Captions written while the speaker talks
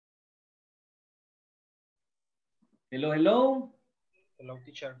Hello, hello. Hello,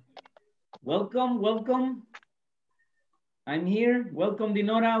 teacher. Welcome, welcome. I'm here. Welcome,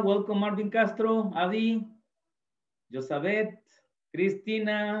 Dinora. Welcome, Marvin Castro, Adi, Josabeth,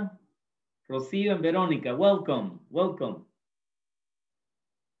 Cristina, Rocío, and Verónica. Welcome, welcome.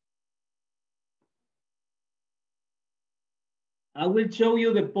 I will show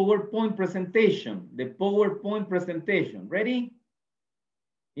you the PowerPoint presentation. The PowerPoint presentation. Ready?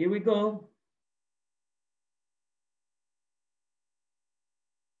 Here we go.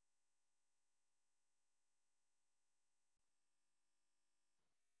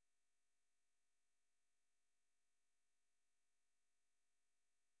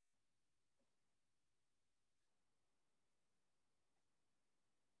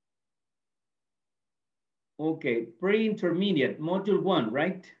 Okay, pre-intermediate, module 1,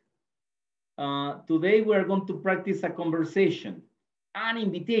 right? Today we're going to practice a conversation, an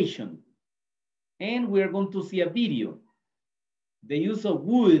invitation, and we're going to see a video. The use of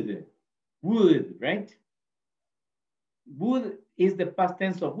would, right? Would is the past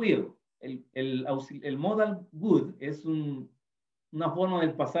tense of will. El modal would es una forma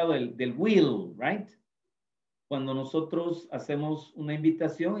del pasado del will, right? Cuando nosotros hacemos una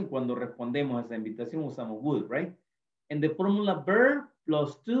invitación y cuando respondemos a esa invitación usamos would, right? And the formula verb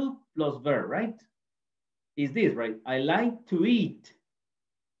plus to plus verb, right? Is this, right? I like to eat.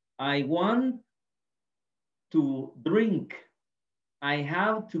 I want to drink. I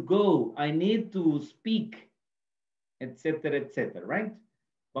have to go. I need to speak, etc., right?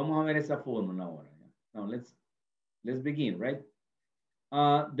 Vamos a ver esa fórmula ahora. Now let's begin, right?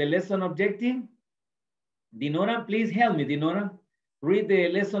 The lesson objective. Dinora, please help me, Dinora. Read the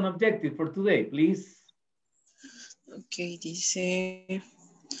lesson objective for today, please. Okay, dice,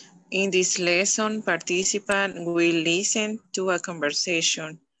 in this lesson, participant will listen to a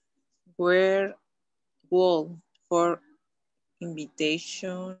conversation where would for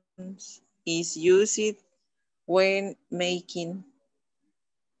invitations is used when making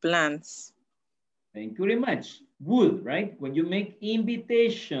plans. Thank you very much. Would, right? When you make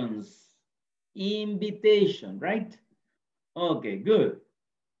invitations, right? Okay, good.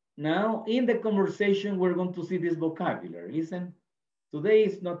 Now, in the conversation, we're going to see this vocabulary. Listen, today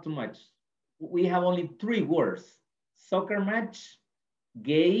is not too much. We have only 3 words. Soccer match,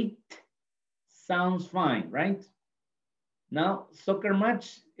 gate, sounds fine, right? Now, soccer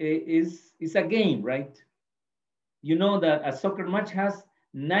match is a game, right? You know that a soccer match has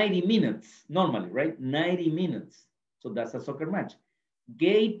 90 minutes normally, right? 90 minutes. So that's a soccer match.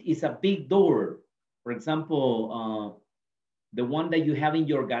 Gate is a big door. For example, the one that you have in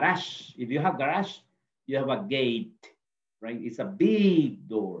your garage. If you have garage, you have a gate, right? It's a big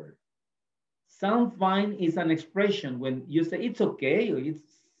door. Sound fine is an expression when you say it's okay, or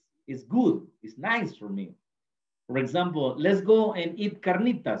it's good, it's nice for me. For example, let's go and eat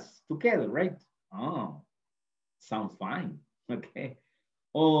carnitas together, right? Oh, sounds fine, okay.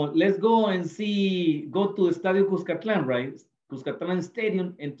 Or let's go and go to Estadio Cuscatlán, right? Cuscatlán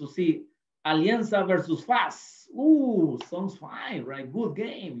Stadium, and to see Alianza versus FAS. Ooh, sounds fine, right? Good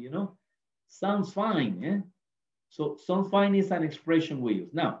game, you know? Sounds fine, eh? So sounds fine is an expression we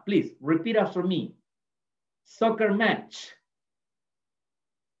use. Now, please repeat after me. Soccer match.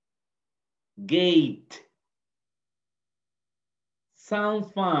 Gate. Sounds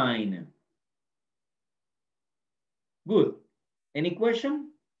fine. Good. Any question?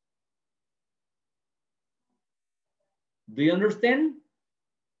 Do you understand?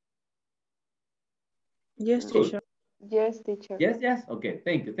 Yes, Good. teacher. Yes, teacher. Yes. Okay,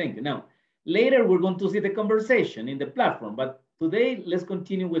 thank you. Now, later we're going to see the conversation in the platform, but today let's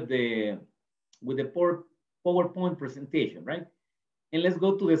continue with the PowerPoint presentation, right? And let's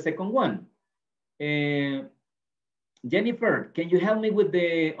go to the second one. Jennifer, can you help me with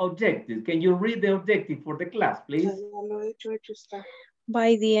the objective? Can you read the objective for the class, please?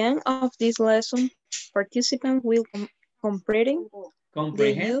 By the end of this lesson, participants will comprehend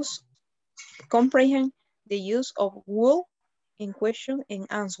the use of would in question and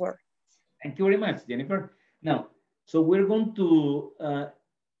answer. Thank you very much, Jennifer. Now, so we're going to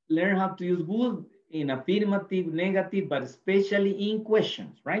learn how to use would in affirmative, negative, but especially in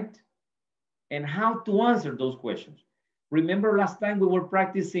questions, right? And how to answer those questions. Remember last time we were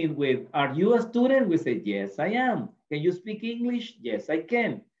practicing with, are you a student? We said, yes, I am. Can you speak English? Yes, I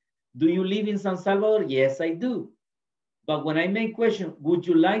can. Do you live in San Salvador? Yes, I do. But when I make question, would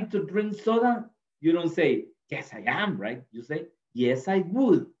you like to drink soda? You don't say, yes, I am, right? You say, yes, I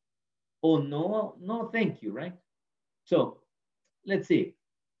would. Oh, no, thank you, right? So let's see.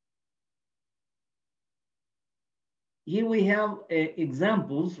 Here we have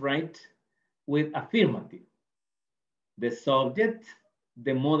examples, right, with affirmative. the subject,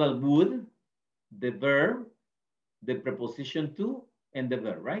 the modal would, the verb, the preposition to, and the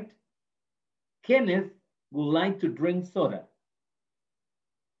verb, right? Kenneth would like to drink soda.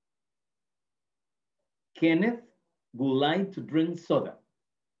 Kenneth would like to drink soda.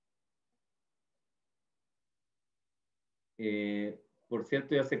 Por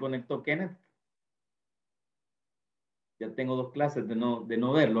cierto, ya se conectó Kenneth. Ya tengo 2 clases de no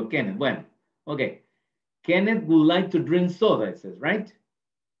verlo, Kenneth. Bueno, okay. Kenneth would like to drink soda, it says, right?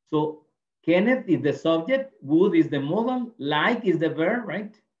 So Kenneth is the subject, would is the modal, like is the verb,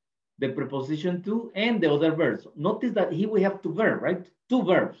 right? The preposition to, and the other verbs. Notice that here we have 2 verbs, right? 2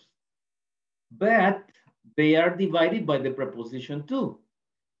 verbs. But they are divided by the preposition to.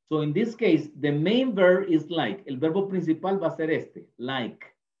 So in this case, the main verb is like. El verbo principal va a ser este, like.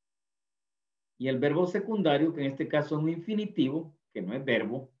 Y el verbo secundario, que en este caso es un infinitivo, que no es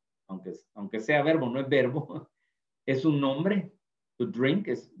verbo, aunque sea verbo, no es verbo, es un nombre. To drink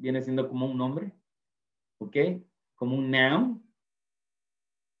viene siendo como un nombre, ¿ok? Como un noun.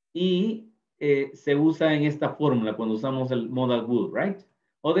 Y se usa en esta fórmula cuando usamos el modal would, right?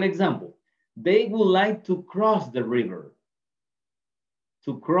 Other example, they would like to cross the river.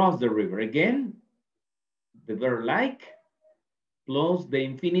 To cross the river. Again, the verb like plus the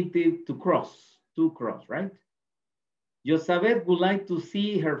infinitive to cross, right? Josabeth would like to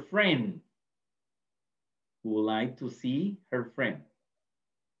see her friend. Would like to see her friend.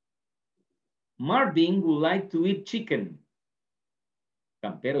 Marvin would like to eat chicken.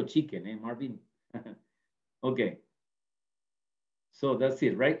 Campero chicken, Marvin? Okay. So that's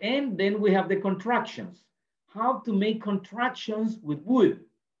it, right? And then we have the contractions. How to make contractions with would.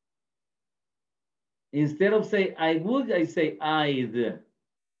 Instead of say I would, I say I'd.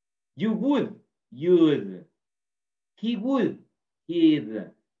 You would, you'd. He would,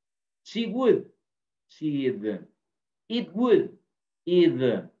 he'd. She would, she'd. It would,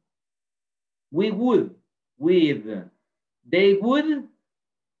 it'd. We would, we'd. They would,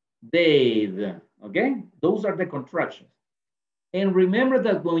 they'd. Okay? Those are the contractions. And remember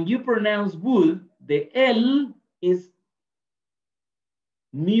that when you pronounce would, the L is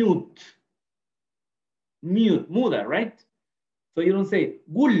mute. Mute, muda, right? So you don't say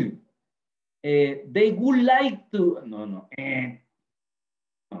would. They would like to, no.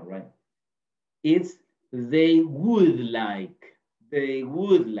 All right. It's they would like. They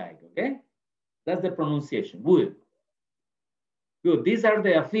would like, okay? That's the pronunciation, would. Good, these are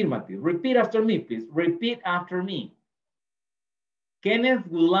the affirmative. Repeat after me, please. Repeat after me. Kenneth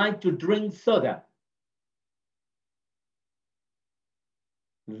would like to drink soda.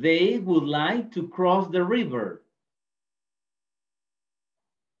 They would like to cross the river.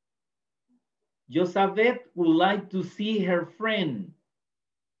 Josabeth would like to see her friend.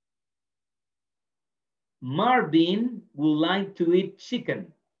 Marvin would like to eat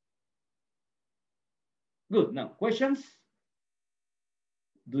chicken. Good, now questions?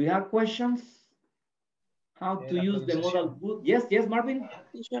 Do you have questions? How to use the modal would? Yes, Marvin?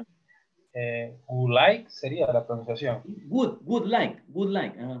 Teacher. Would like sería la pronunciación. Would like. Would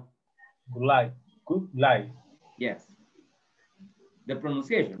like. Yes. The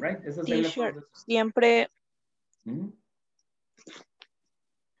pronunciation, right? Esa es la Teacher, pronunciación. siempre.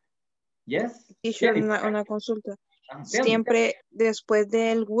 Yes. Teacher, Jennifer. una consulta. Tell me. Siempre después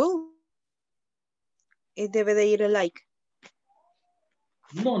del will debe de ir el like.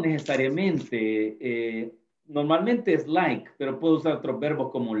 No necesariamente. Normalmente es like, pero puedo usar otros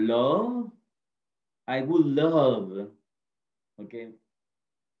verbos como love. I would love. Ok.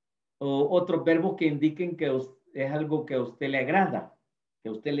 O otros verbos que indiquen que es algo que a usted le agrada, que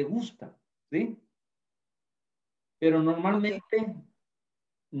a usted le gusta. ¿Sí? Pero normalmente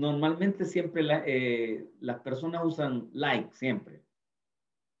siempre las personas usan like, siempre.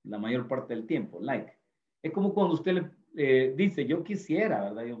 La mayor parte del tiempo, like. Es como cuando usted le dice, yo quisiera,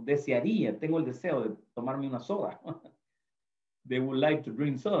 ¿verdad? Yo desearía, tengo el deseo de tomarme una soda. They would like to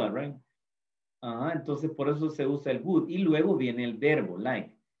drink soda, right? Entonces por eso se usa el would. Y luego viene el verbo,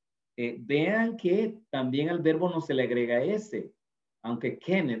 like. Vean que también al verbo no se le agrega S. Aunque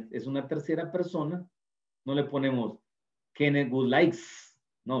Kenneth es una tercera persona, no le ponemos Kenneth would likes.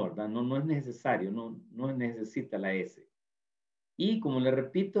 No, ¿verdad? No es necesario, no necesita la S. Y como le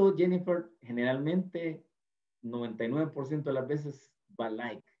repito, Jennifer, generalmente 99% de las veces va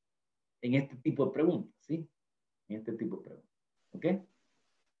like en este tipo de preguntas, ¿sí? En este tipo de preguntas, ¿ok?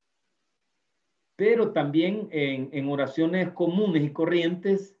 Pero también en oraciones comunes y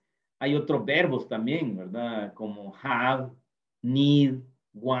corrientes hay otros verbos también, ¿verdad? Como have, need,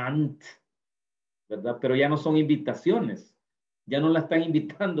 want, ¿verdad? Pero ya no son invitaciones. Ya no la están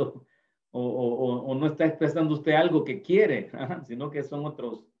invitando o no está expresando usted algo que quiere, sino que son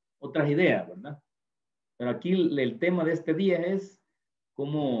otras ideas, ¿verdad? Pero aquí el tema de este día es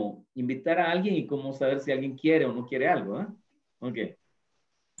cómo invitar a alguien y cómo saber si alguien quiere o no quiere algo, ¿eh? Ok.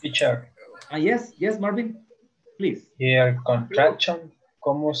 Teacher, Yes, Marvin, please. ¿y el contraction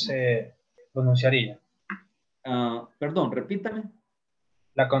cómo se pronunciaría? Perdón, repítame.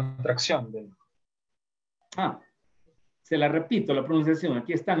 La contracción del... Se la repito, la pronunciación.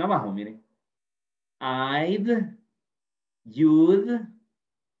 Aquí están abajo, miren. I'd, you'd,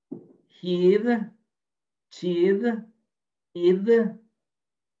 he'd, she'd, it'd,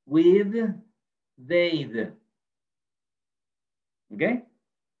 we'd, they'd. ¿Ok?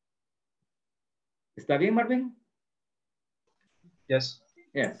 ¿Está bien, Marvin? Yes.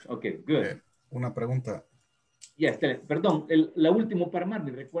 Yes, ok, good. Una pregunta. Yes, perdón, la última para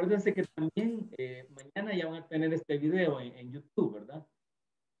Marvin. Recuérdense que también mañana ya van a tener este video en YouTube, ¿verdad?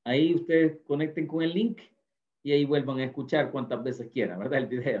 Ahí ustedes conecten con el link y ahí vuelvan a escuchar cuantas veces quieran, ¿verdad? El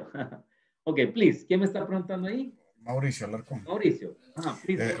video. Ok, please. ¿Quién me está preguntando ahí? Mauricio Alarcón. Mauricio.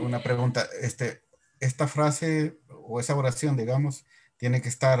 Please. Una pregunta. Esta frase o esa oración, digamos, tiene que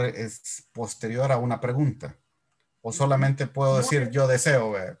estar posterior a una pregunta. O solamente puedo decir yo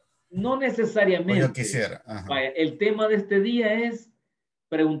deseo. No necesariamente. O yo quisiera. Ajá. Vaya, el tema de este día es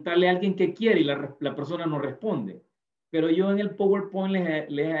preguntarle a alguien qué quiere y la persona no responde. Pero yo en el PowerPoint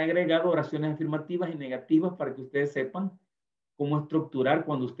les he agregado oraciones afirmativas y negativas para que ustedes sepan cómo estructurar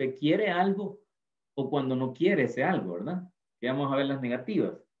cuando usted quiere algo o cuando no quiere ese algo, ¿verdad? Que vamos a ver las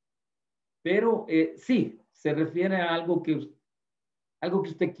negativas. Pero sí, se refiere a algo que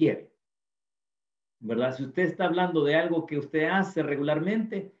usted quiere, ¿verdad? Si usted está hablando de algo que usted hace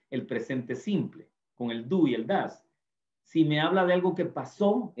regularmente, el presente simple, con el do y el das. Si me habla de algo que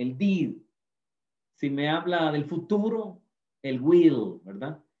pasó, el did. Si me habla del futuro, el will,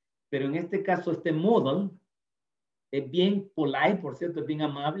 ¿verdad? Pero en este caso, este modal es bien polite, por cierto, es bien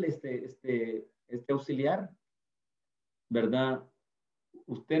amable este auxiliar, ¿verdad?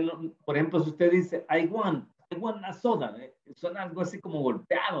 Usted, no, por ejemplo, si usted dice, I want a soda, suena algo así como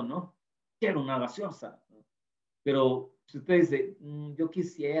golpeado, ¿no? Quiero una gaseosa. Pero si usted dice, yo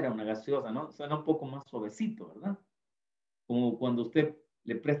quisiera una gaseosa, ¿no? Suena un poco más suavecito, ¿verdad? Como cuando usted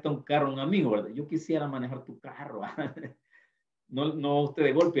le presta un carro a un amigo, ¿verdad? Yo quisiera manejar tu carro. No usted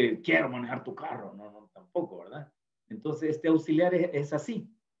de golpe, quiero manejar tu carro. No, tampoco, ¿verdad? Entonces, este auxiliar es así,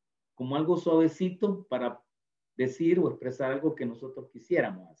 como algo suavecito para decir o expresar algo que nosotros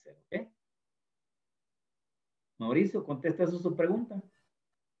quisiéramos hacer, ¿ok? Mauricio, ¿contesta eso su pregunta?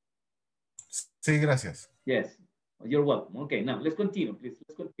 Sí, gracias. Yes, you're welcome. Okay, now let's continue, please.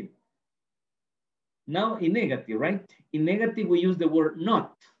 Let's continue. Now, in negative, right? In negative, we use the word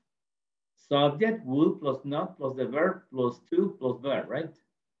not. Subject, would, plus not, plus the verb, plus to, plus verb, right?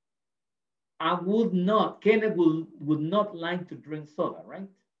 I would not, Kenneth would not like to drink soda, right?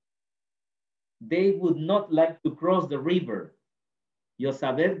 They would not like to cross the river.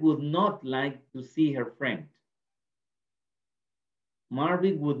 Yosabet would not like to see her friend.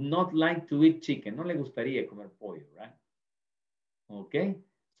 Marvin would not like to eat chicken. No le gustaría comer pollo, right? Okay,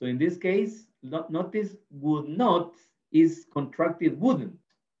 so in this case, notice would not is contracted wouldn't.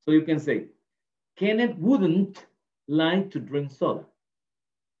 So you can say, Kenneth wouldn't like to drink soda.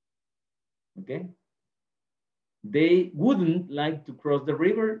 Okay. They wouldn't like to cross the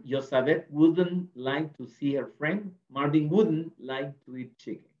river. Yosabet wouldn't like to see her friend. Marvin wouldn't like to eat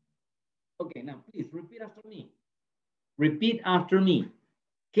chicken. Okay, now please repeat after me. Repeat after me.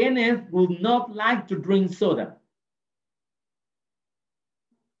 Kenneth would not like to drink soda.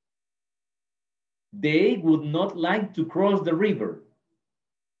 They would not like to cross the river.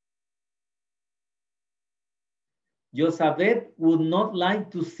 Yosabet would not like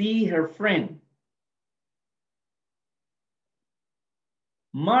to see her friend.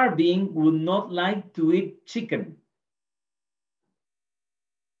 Marvin would not like to eat chicken.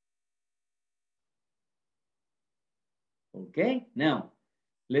 Okay, now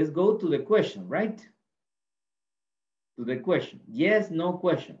let's go to the question, right? To the question, yes, no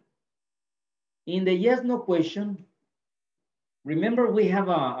question. In the yes, no question, remember we have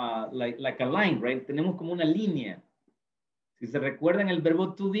like a line, right? Tenemos como una línea. Si se recuerdan el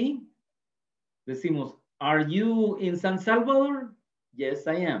verbo to be, decimos, are you in San Salvador? Yes,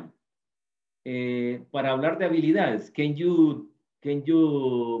 I am. Para hablar de habilidades, can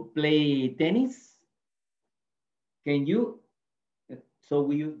you play tennis? Can you? So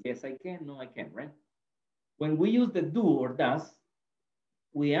we use, yes, I can, no, I can't, right? When we use the do or does,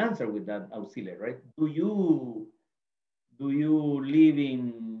 we answer with that auxiliary, right? Do you live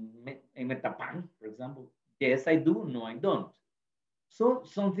in Metapan, for example? Yes, I do, no, I don't. So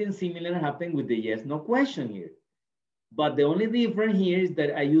something similar happened with the yes, no question here. But the only difference here is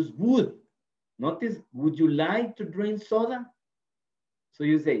that I use would. Notice, would you like to drink soda? So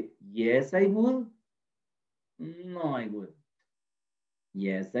you say, yes, I would. No, I would.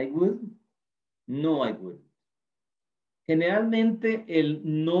 Yes, I would. No, I would. Generalmente el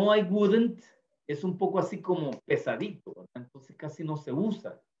no, I wouldn't es un poco así como pesadito, ¿verdad? Entonces casi no se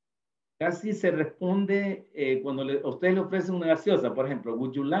usa. Casi se responde cuando a ustedes le ofrecen una gaseosa, por ejemplo,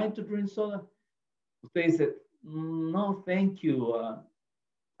 would you like to drink soda? Usted dice, no, thank you,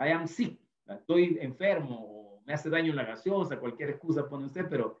 I am sick, estoy enfermo, o me hace daño la gaseosa, cualquier excusa pone usted,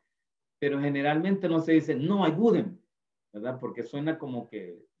 pero generalmente no se dice, no, I wouldn't, ¿verdad? Porque suena como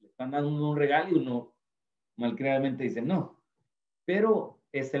que le están dando un regalo y uno malcriadamente dice no. Pero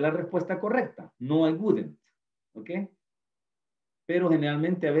esa es la respuesta correcta, no, I wouldn't, ¿ok? Pero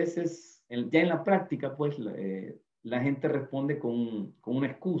generalmente a veces, ya en la práctica, pues, la gente responde con una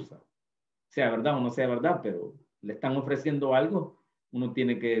excusa. Sea verdad o no sea verdad, pero le están ofreciendo algo, uno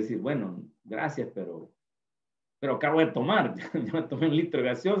tiene que decir, bueno, gracias, pero acabo de tomar. Yo me tomé un litro de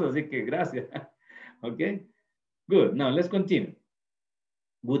gaseosa, así que gracias. ¿Ok? Good. Now, let's continue.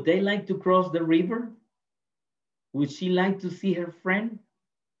 Would they like to cross the river? Would she like to see her friend?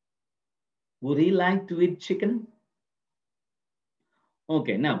 Would he like to eat chicken?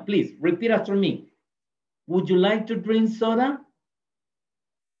 Okay, now please repeat after me. Would you like to drink soda?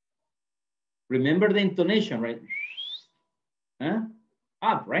 Remember the intonation, right? Huh?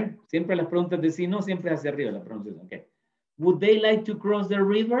 Up, right? Siempre las preguntas de sí, no, siempre hacia arriba la pronunciación. Okay. Would they like to cross the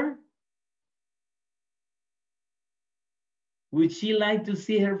river? Would she like to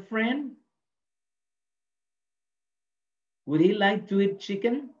see her friend? Would he like to eat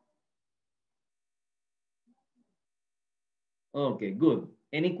chicken? Okay, good.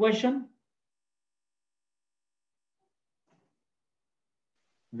 Any question?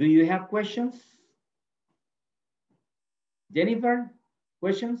 Do you have questions? Jennifer,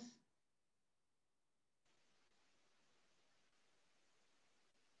 questions?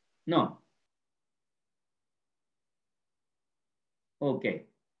 No. Okay,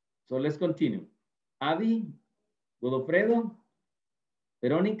 so let's continue. Abby, Godofredo,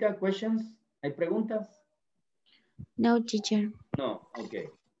 Verónica, questions? ¿Hay preguntas? No, teacher. No, okay.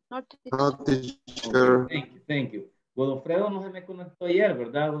 No, No, teacher. Okay, thank you. Godofredo no se me conectó ayer,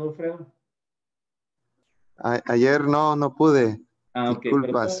 ¿verdad, Godofredo? Ayer no pude. Ok,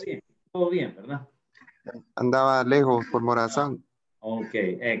 Disculpas. pero todo bien, ¿verdad? Andaba lejos por Morazán. Ok,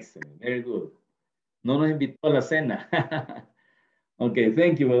 excellent, very good. No nos invitó a la cena. Ok,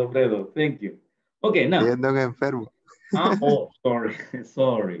 thank you, Godofredo, thank you. Okay, now. Yendo enfermo. Oh, sorry,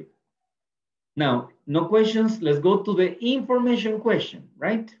 sorry. Now, no questions. Let's go to the information question,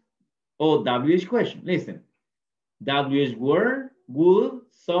 right? Or WH question. Listen. WH word, would,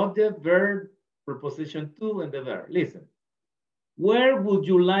 subject, verb, preposition to, and the verb. Listen. Where would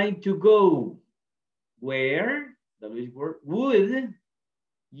you like to go? Where, WH word, would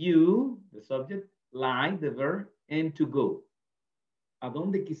you, the subject, like, the verb, and to go. ¿A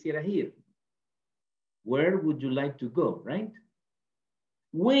dónde quisieras ir? Where would you like to go, right?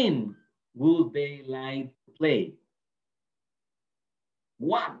 When would they like to play?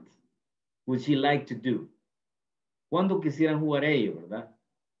 What would she like to do? ¿Cuándo quisieran jugar ellos, verdad?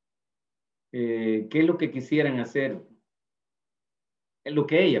 ¿Qué es lo que quisieran hacer? Lo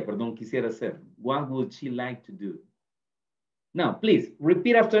que ella, perdón, quisiera hacer. What would she like to do? Now, please,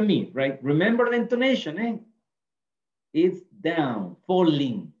 repeat after me, right? Remember the intonation, eh? It's down,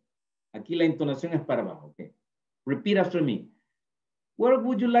 falling. Aquí la entonación es para abajo, okay? Repeat after me. Where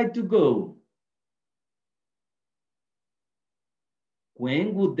would you like to go?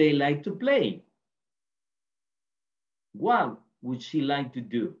 When would they like to play? What would she like to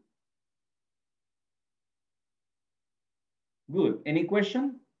do? Good. Any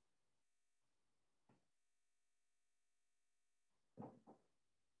question?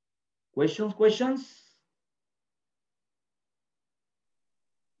 Questions?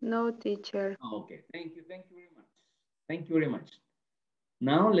 no, teacher. Okay, thank you very much. Thank you very much.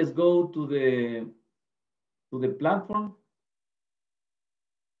 Now let's go to the platform.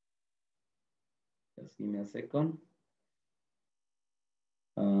 Just give me a second.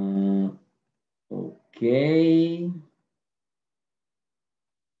 Okay.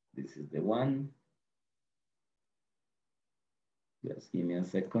 This is the one. Just give me a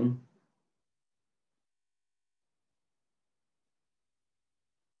second.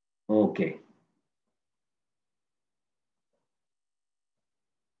 Okay.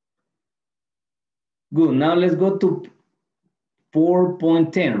 Good. Now let's go to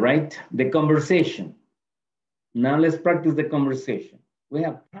 4.10, right? The conversation. Now let's practice the conversation. We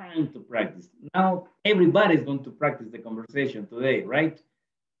have time to practice. Now everybody's going to practice the conversation today, right?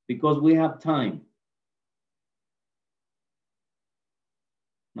 Because we have time.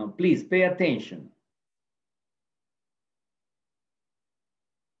 Now please pay attention.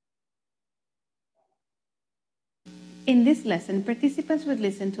 In this lesson, participants would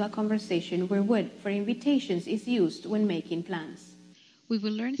listen to a conversation where would for invitations is used when making plans. We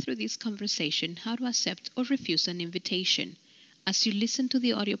will learn through this conversation how to accept or refuse an invitation. As you listen to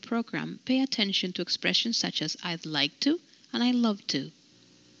the audio program, pay attention to expressions such as I'd like to and I love to.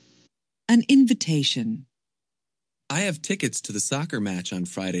 An invitation. I have tickets to the soccer match on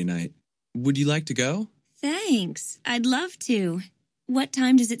Friday night. Would you like to go? Thanks. I'd love to. What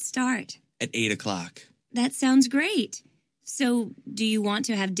time does it start? At 8 o'clock. That sounds great. So, do you want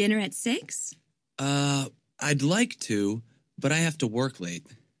to have dinner at 6? I'd like to, but I have to work late.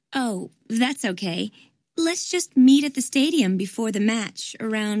 Oh, that's okay. Let's just meet at the stadium before the match,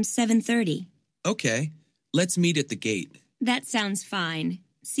 around 7:30. Okay, let's meet at the gate. That sounds fine.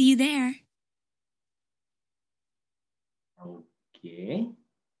 See you there. Okay.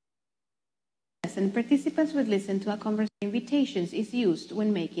 And participants would listen to a conversation. Invitations is used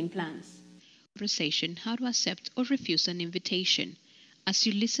when making plans. Conversation, how to accept or refuse an invitation. As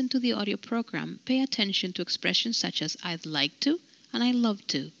you listen to the audio program, pay attention to expressions such as I'd like to and I love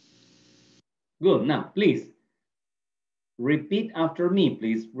to. Good. Now, please, repeat after me,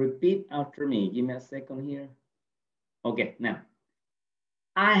 please. Repeat after me. Give me a second here. Okay, now.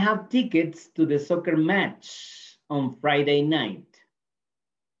 I have tickets to the soccer match on Friday night.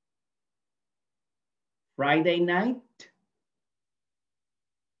 Friday night?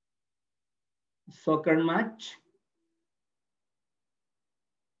 Soccer match?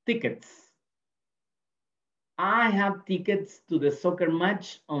 Tickets. I have tickets to the soccer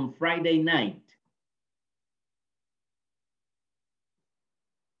match on Friday night.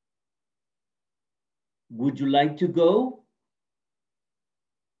 Would you like to go?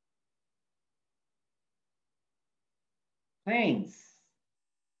 Thanks.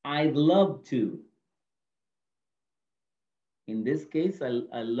 I'd love to. In this case,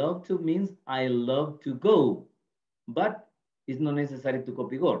 I love to means I love to go, but it's not necessary to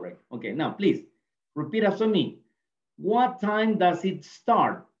copy go, right? Okay, now please repeat after me. What time does it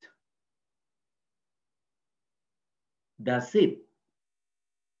start? Does it?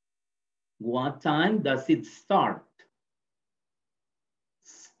 What time does it start?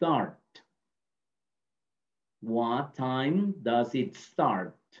 Start. What time does it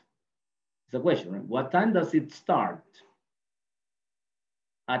start? It's a question, right? What time does it start?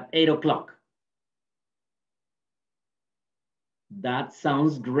 At 8 o'clock. That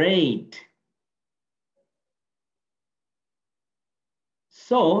sounds great.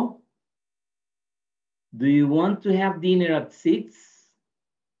 So, do you want to have dinner at 6?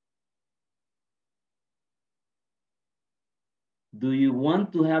 Do you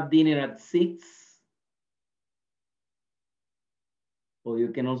want to have dinner at 6? Or you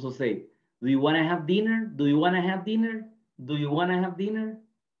can also say, do you want to have dinner? Do you want to have dinner? Do you want to have dinner?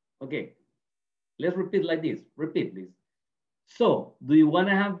 Okay, let's repeat like this. Repeat, please. So, do you want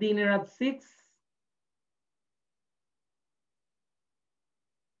to have dinner at 6?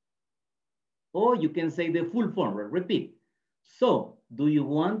 Or you can say the full form, right? Repeat. So, do you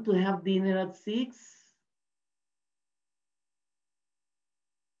want to have dinner at 6?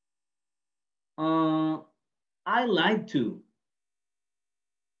 I like to.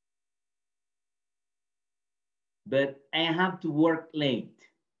 But I have to work late.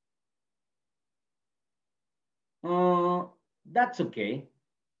 That's okay.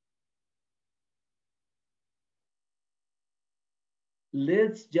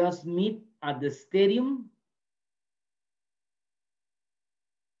 Let's just meet at the stadium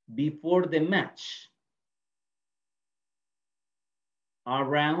before the match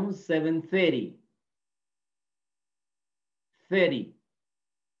around 7:30.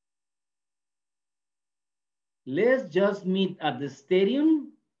 Let's just meet at the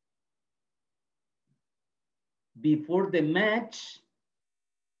stadium before the match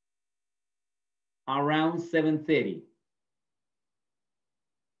around 7:30.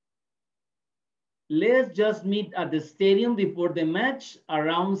 Let's just meet at the stadium before the match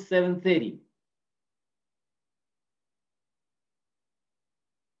around 7:30.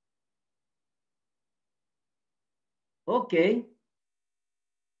 Okay.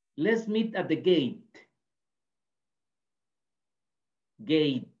 Let's meet at the gate.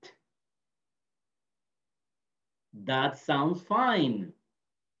 Gate. That sounds fine.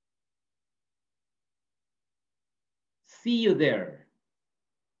 See you there.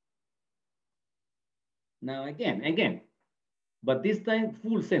 Now again. But this time,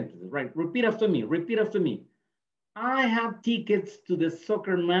 full sentence, right? Repeat after me, repeat after me. I have tickets to the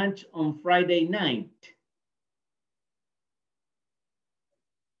soccer match on Friday night.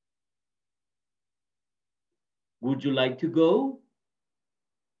 Would you like to go?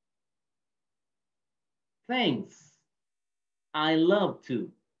 Thanks. I love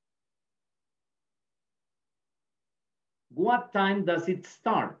to. What time does it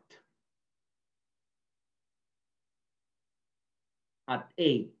start? At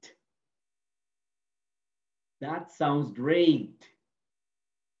 8. That sounds great.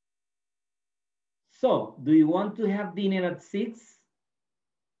 So, do you want to have dinner at 6?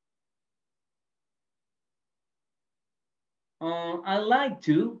 I like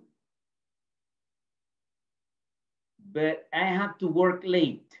to, but I have to work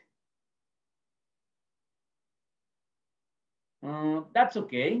late. That's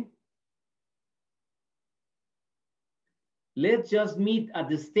okay. Let's just meet at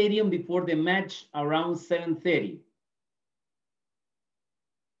the stadium before the match around 7:30.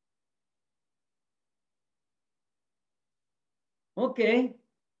 Okay.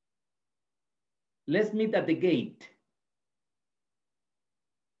 Let's meet at the gate.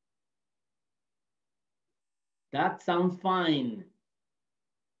 That sounds fine.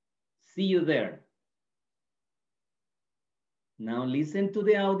 See you there. Now listen to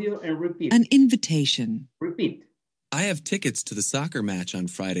the audio and repeat. An invitation. Repeat. I have tickets to the soccer match on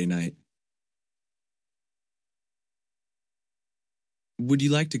Friday night. Would you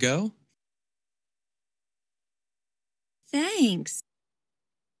like to go? Thanks.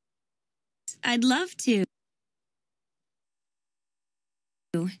 I'd love to.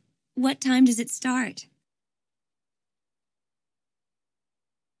 What time does it start?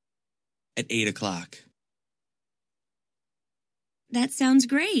 At 8 o'clock. That sounds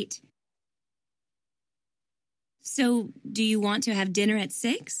great. So, do you want to have dinner at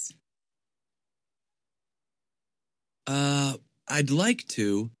 6? I'd like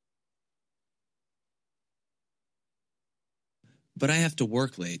to, but I have to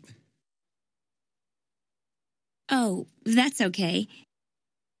work late. Oh, that's okay.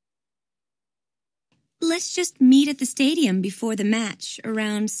 Let's just meet at the stadium before the match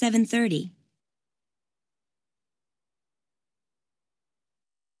around 7:30.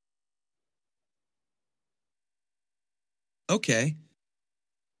 Okay.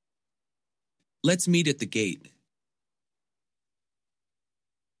 Let's meet at the gate.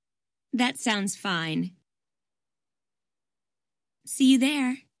 That sounds fine. See you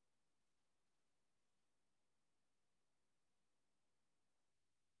there.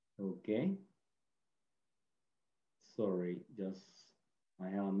 Okay. Sorry, I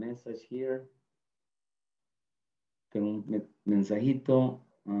have a message here. Tengo un mensajito.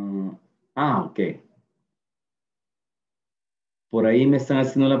 Ok. Por ahí me están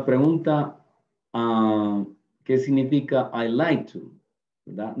haciendo la pregunta, ¿qué significa I like to?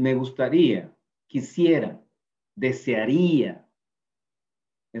 ¿Verdad? Me gustaría, quisiera, desearía.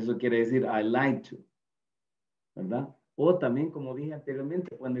 Eso quiere decir I like to, ¿verdad? O también, como dije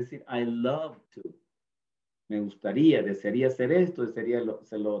anteriormente, pueden decir I love to. Me gustaría, desearía hacer esto, desearía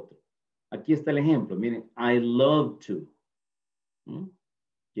hacer lo otro. Aquí está el ejemplo, miren, I love to.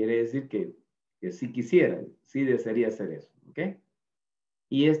 Quiere decir que sí quisiera, sí desearía hacer eso, ¿ok?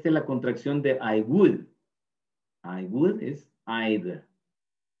 Y esta es la contracción de I would. I would es I'd,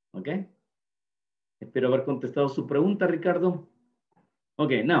 ¿ok? Espero haber contestado su pregunta, Ricardo.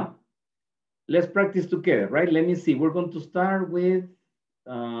 Okay, now, let's practice together, right? Let me see. We're going to start with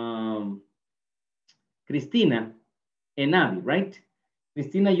Cristina and Abby, right?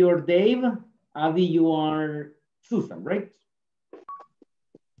 Cristina, you're Dave. Abby, you are Susan, right?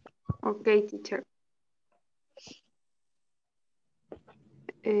 Okay, teacher.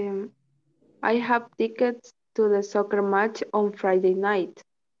 I have tickets to the soccer match on Friday night.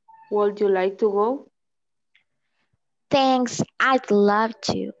 Would you like to go? Thanks, I'd love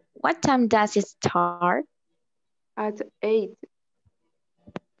to. What time does it start? At 8.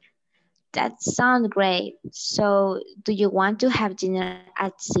 That sounds great. So, do you want to have dinner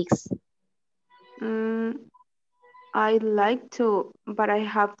at 6? I'd like to, but I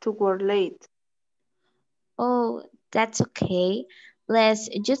have to work late. Oh, that's okay. Let's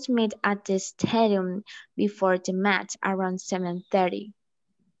just meet at the stadium before the match around 7:30.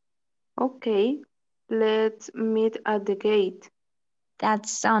 Okay, let's meet at the gate. That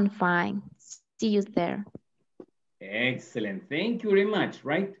sounds fine. See you there. Excellent. Thank you very much,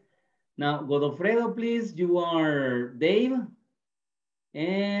 right? Now, Godofredo, please, you are Dave.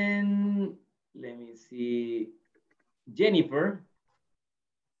 And let me see, Jennifer.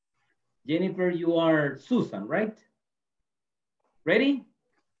 Jennifer, you are Susan, right? Ready?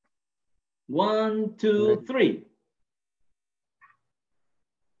 1, 2, 3.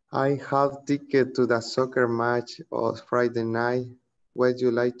 I have ticket to the soccer match on Friday night. Would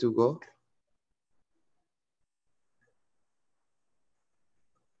you like to go?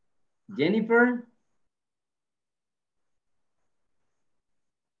 Jennifer?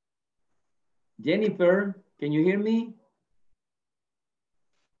 Jennifer, can you hear me?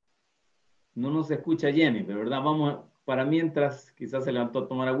 No nos escucha Jennifer, ¿verdad? Vamos, para mientras, quizás se levantó a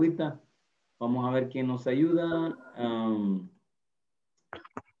tomar agüita. Vamos a ver quién nos ayuda.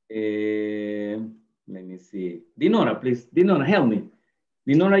 Let me see. Dinora, please. Dinora, help me.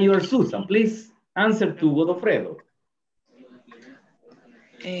 Dinora, you are Susan. Please answer to Godofredo.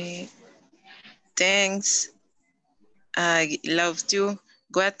 Thanks. I love you.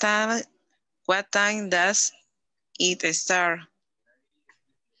 What time does it start?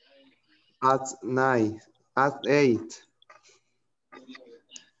 At 9, at 8.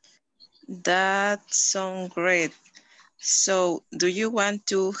 That sounds great. So, do you want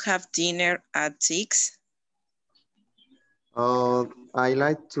to have dinner at 6? I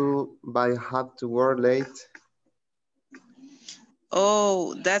like to, but I have to work late.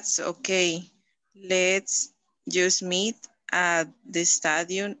 Oh, that's okay. Let's just meet at the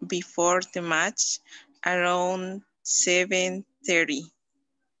stadium before the match around 7:30.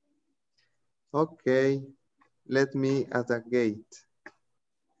 Okay, let me at the gate.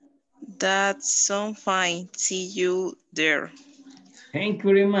 That sounds fine. See you there. Thank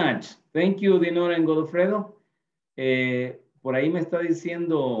you very much. Thank you, Dinora and Godofredo. Por ahí me está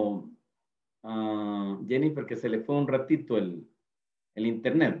diciendo Jennifer que se le fue un ratito el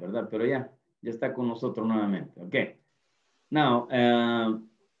internet, ¿verdad? Pero ya está con nosotros nuevamente. Okay. Now,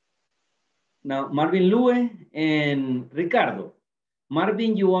 Marvin Lue and Ricardo.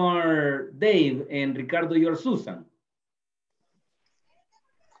 Marvin, you are Dave, and Ricardo, you are Susan.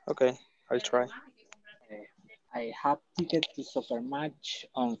 Okay, I'll try. I have ticket to soccer match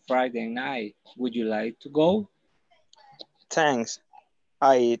on Friday night. Would you like to go? Thanks.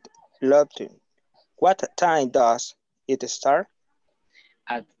 I'd love to. What time does it start?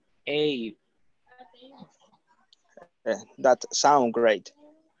 At 8. That sounds great.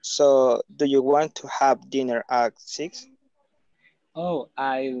 So, do you want to have dinner at 6? Oh,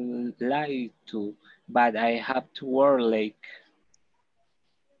 I'd like to, but I have to work late.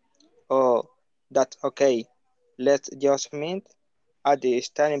 Oh, that's okay. Let's just meet at the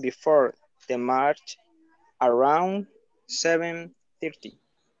stadium before the match around 7:30.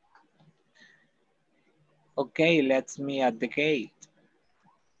 Okay, let's meet at the gate.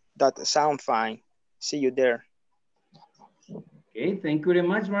 That sounds fine. See you there. Okay, thank you very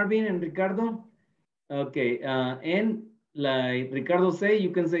much, Marvin and Ricardo. Okay, and like Ricardo say,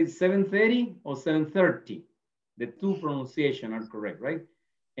 you can say 7:30 or 7:30. The two pronunciation are correct, right?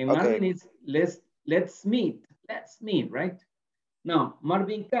 And Okay. Marvin is let's meet, right? Now,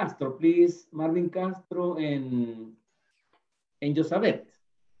 Marvin Castro, please. Marvin Castro and Josabeth.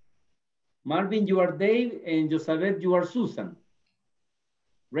 Marvin, you are Dave, and Josabeth, you are Susan.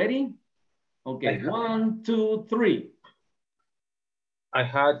 Ready? Okay, 1, 2, 3. I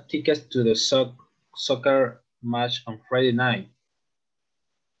had tickets to the soccer match on Friday night.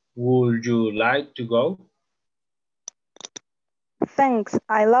 Would you like to go? Thanks,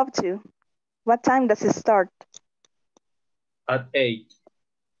 I love to. What time does it start? At 8.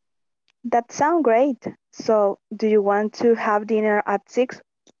 That sounds great. So, do you want to have dinner at 6?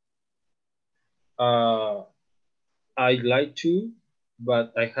 I'd like to,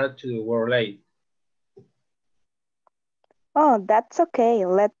 but I had to work late. Oh, that's okay.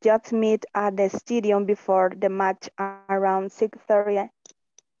 Let's just meet at the stadium before the match around 6:30.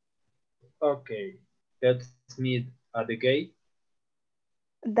 Okay, let's meet at the gate.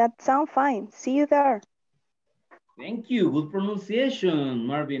 That sounds fine. See you there. Thank you. Good pronunciation,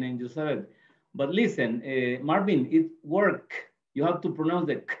 Marvin and Joseph. But listen, Marvin, it's work. You have to pronounce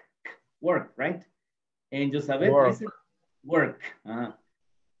the k, work, right? And Joseph, listen, work.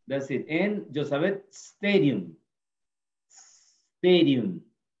 That's it. And Joseph, stadium. Stadium.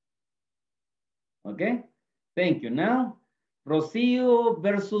 Okay? Thank you. Now, Rocio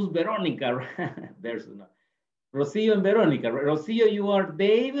versus Veronica. versus, no. Rocio and Veronica. Rocio, you are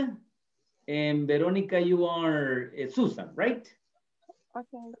Dave. And Veronica, you are Susan, right?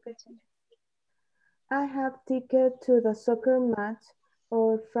 Okay. I have ticket to the soccer match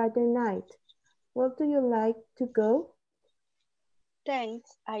on Friday night. What do you like to go?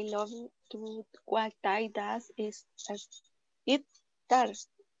 Thanks. I love to. What time does it start?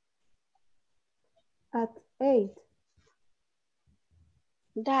 At 8.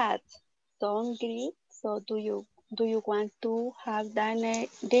 That done great. So do you want to have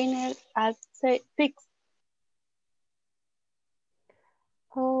dinner at 6?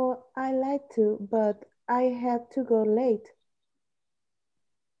 Oh, I like to, but I have to go late.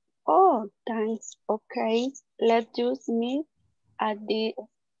 Oh, thanks. Okay, let's just meet at the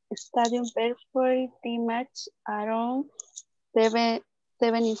stadium before the match around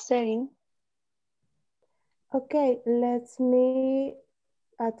 7:30. Okay, let's meet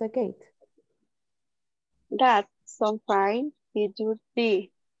at the gate. That sounds fine. It would be.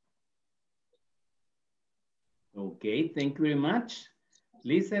 Okay, thank you very much.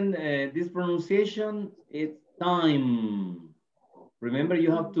 Listen, this pronunciation is time. Remember,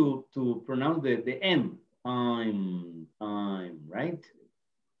 you have to pronounce the M. Time, right?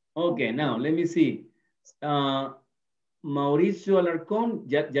 Okay, now let me see. Mauricio Alarcón,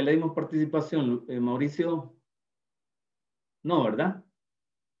 ya le dimos participación. Mauricio, no, ¿verdad?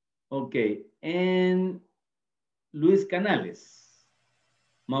 Okay, and Luis Canales.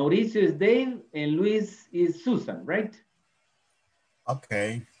 Mauricio is Dave and Luis is Susan, right?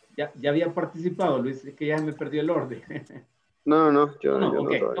 Okay. Ya había participado, Luis, es que ya me perdió el orden. No,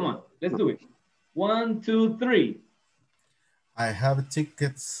 Okay, come on, let's do it. 1, 2, 3. I have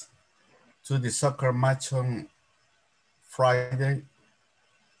tickets to the soccer match on Friday.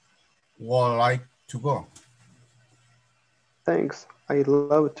 Would like to go. Thanks. I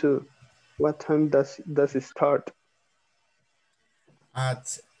love to. What time does it start?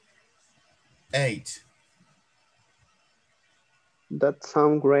 At 8. That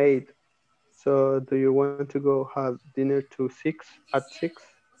sounds great. So do you want to go have dinner at 6?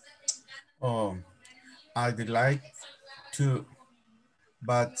 Oh, I'd like to,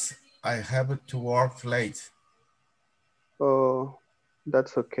 but I have to work late. Oh,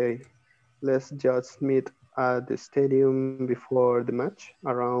 that's okay. Let's just meet at the stadium before the match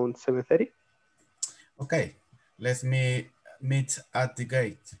around 7:30. Okay, let's meet at the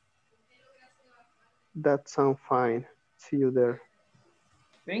gate. That sounds fine. See you there.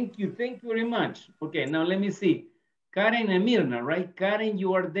 Thank you very much. Okay, now let me see. Karen and Mirna, right? Karen,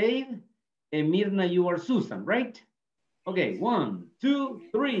 you are Dave, and Mirna, you are Susan, right? Okay, 1, 2,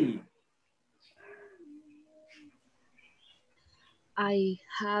 3. I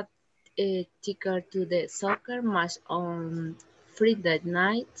have a ticket to the soccer match on Friday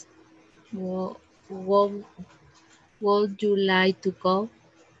night. Would you like to go?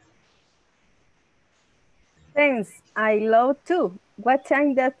 Thanks. I love to. What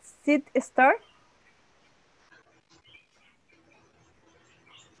time does it start?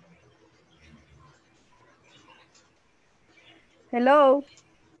 Hello.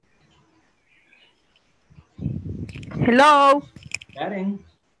 Hello. Karen.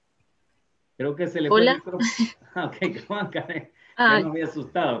 Creo que se le Hola. fue el micrófono. Ok, come on, Karen. Ya me había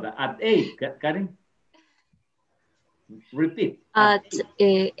asustado. At 8, Karen. Repeat. At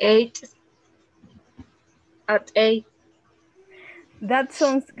 8. At 8. That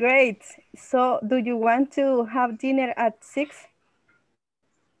sounds great. So do you want to have dinner at 6?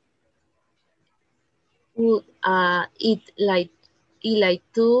 Would eat like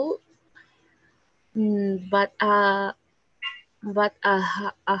to, but I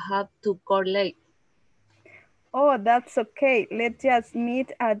have to go late. Oh, that's okay. Let's just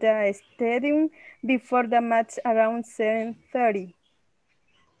meet at the stadium before the match around 7:30.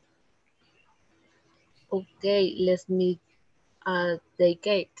 Okay, let's meet at the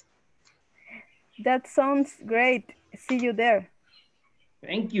gate. That sounds great. See you there.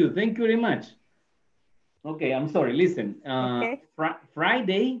 Thank you very much. Okay, I'm sorry, listen. Okay.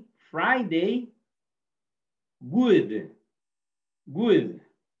 Friday, good.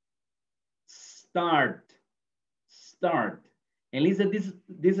 Start. And listen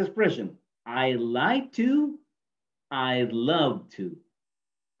this expression. I like to, I love to.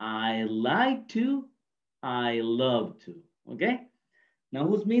 I like to, I love to. Okay? Now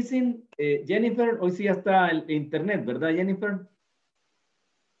who's missing? Jennifer, hoy sí ya está el internet, ¿verdad, Jennifer?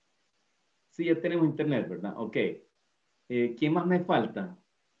 Sí, ya tenemos internet, ¿verdad? Ok. ¿Quién más me falta?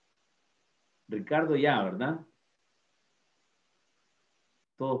 Ricardo ya, ¿verdad?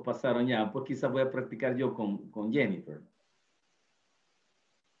 Todos pasaron ya. Pues quizás voy a practicar yo con Jennifer.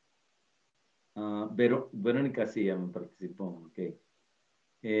 Verónica sí ya me participó. Ok.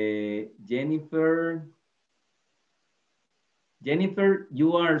 Jennifer,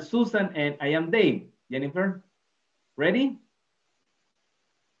 you are Susan and I am Dave. Jennifer, ready?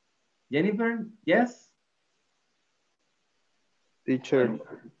 Jennifer, yes? Teacher. Bueno,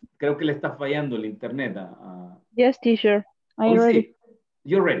 creo que le está fallando el internet. Yes, teacher. I'm ready. Sí.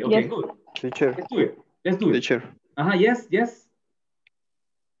 You're ready. Okay, Yes. good. Teacher. Let's do it. Teacher. Yes.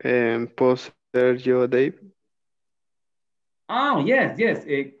 ¿Puedo ser yo, Dave? Oh, yes, yes.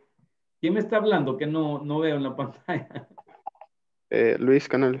 ¿Quién me está hablando que no veo en la pantalla? Luis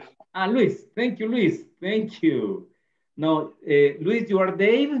Canales. Ah, Luis. Thank you, Luis. Thank you. Now, Luis, you are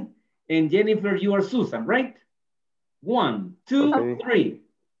Dave, and Jennifer, you are Susan, right? 1, 2, Okay. 3.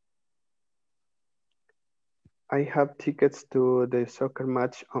 I have tickets to the soccer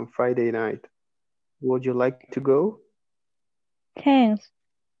match on Friday night. Would you like to go? Thanks.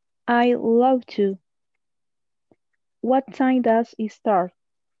 I love to. What time does it start?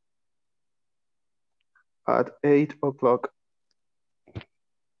 At 8 o'clock.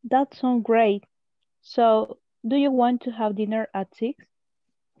 That sounds great. So, do you want to have dinner at 6?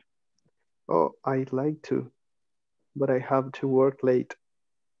 Oh, I'd like to, but I have to work late.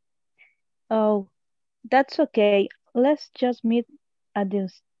 Oh, that's okay. Let's just meet at the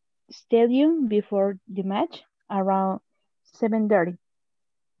stadium before the match around 7:30.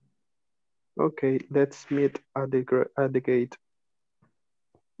 Okay, let's meet at the gate.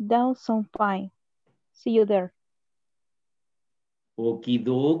 That sounds fine. See you there. Okie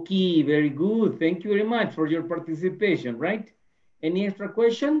dokie, very good. Thank you very much for your participation, right? Any extra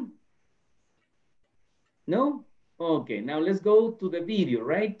question? No? Okay, now let's go to the video,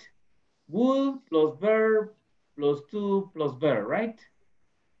 right? Would plus verb plus to plus verb, right?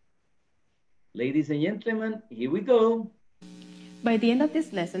 Ladies and gentlemen, here we go. By the end of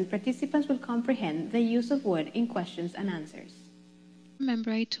this lesson, participants will comprehend the use of would in questions and answers.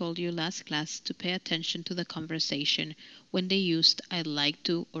 Remember I told you last class to pay attention to the conversation when they used I'd like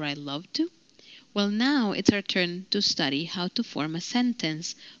to or I love to? Well, now it's our turn to study how to form a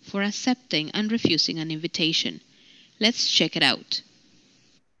sentence for accepting and refusing an invitation. Let's check it out.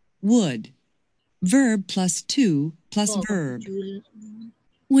 Would. Verb plus to plus verb.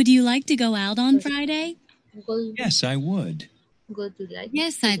 Would you like to go out on Friday? Yes, I would.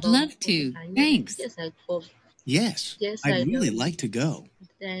 Yes, I'd love to. Thanks. Yes, Yes, I'd I really do. like to go.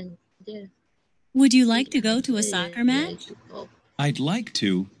 Then, yes. Would you like to go to a soccer match? I'd like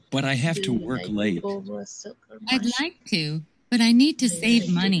to, but I have to work late. I'd like to, but I need to save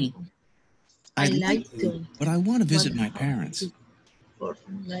money. I'd like to, but I want to visit my parents.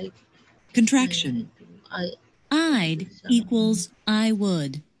 Contraction. I'd equals I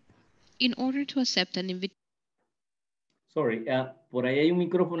would. In order to accept an invitation, Sorry, por ahí hay un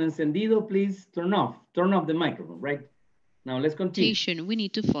micrófono encendido. Please turn off the microphone, right? Now let's continue. we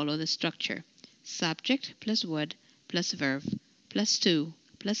need to follow the structure. Subject plus would plus verb plus to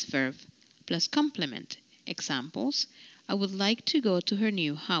plus verb plus complement. Examples, I would like to go to her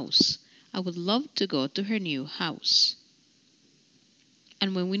new house. I would love to go to her new house.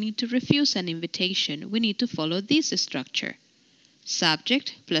 And when we need to refuse an invitation, we need to follow this structure.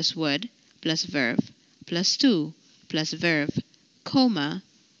 Subject plus would plus verb plus to plus verb, comma,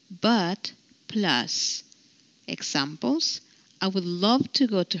 but plus. Examples, I would love to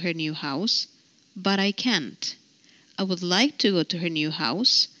go to her new house, but I can't. I would like to go to her new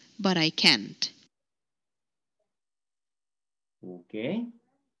house, but I can't. Okay.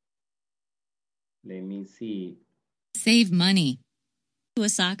 Let me see. Save money. To a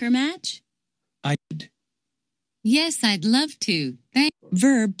soccer match? I'd. Yes, I'd love to.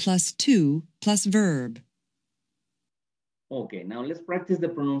 Verb plus to plus verb. Okay, now let's practice the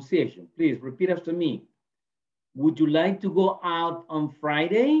pronunciation. Please repeat after me. Would you like to go out on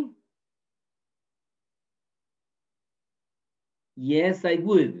Friday? Yes, I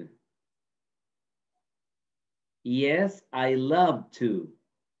would. Yes, I love to.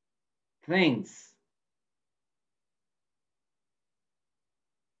 Thanks.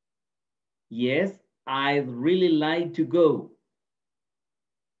 Yes, I'd really like to go.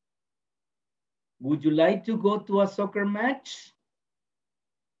 Would you like to go to a soccer match?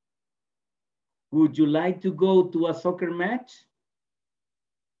 Would you like to go to a soccer match?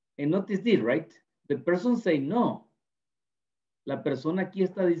 And notice this, right? The person say no. La persona aquí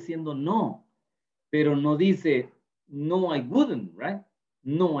está diciendo no, pero no dice no, I wouldn't, right?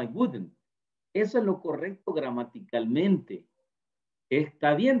 No, I wouldn't. Eso es lo correcto gramaticalmente.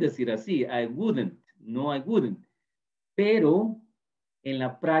 Está bien decir así, I wouldn't, no, I wouldn't. Pero en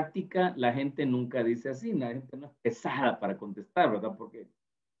la práctica la gente nunca dice así, la gente no es pesada para contestar, ¿verdad? Porque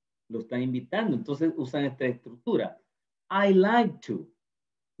lo están invitando, entonces usan esta estructura. I like to.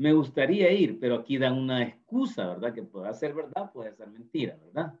 Me gustaría ir, pero aquí dan una excusa, ¿verdad? Que puede ser verdad, puede ser mentira,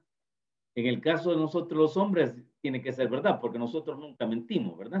 ¿verdad? En el caso de nosotros los hombres, tiene que ser verdad, porque nosotros nunca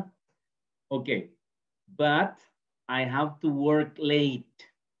mentimos, ¿verdad? Ok. But I have to work late.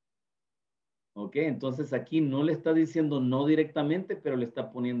 Ok, entonces aquí no le está diciendo no directamente, pero le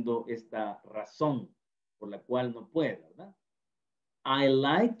está poniendo esta razón por la cual no puede, ¿verdad? I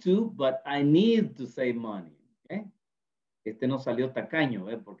like to, but I need to save money. ¿Eh? Este no salió tacaño,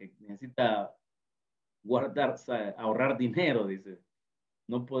 ¿eh? Porque necesita guardar, ahorrar dinero, dice.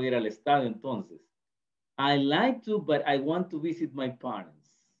 No puedo ir al estadio entonces. I like to, but I want to visit my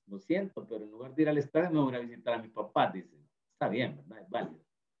parents. Lo siento, pero en lugar de ir al estadio me voy a visitar a mis papás, dice. Está bien, ¿verdad? Es válido.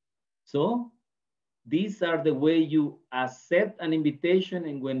 So, these are the way you accept an invitation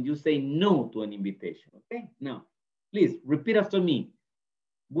and when you say no to an invitation, okay? Now, please repeat after me.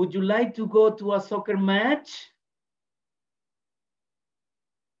 Would you like to go to a soccer match?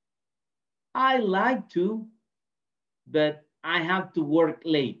 I like to, but I have to work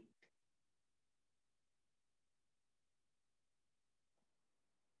late.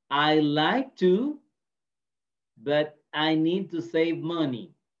 I like to, but I need to save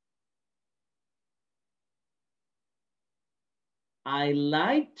money. I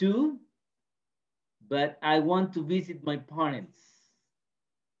like to, but I want to visit my parents.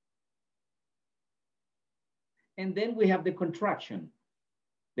 And then we have the contraction.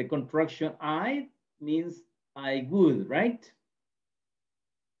 The contraction I means I would, right?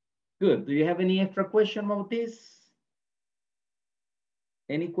 Good. Do you have any extra question about this?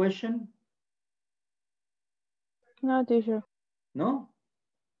 Any question? No, teacher. No?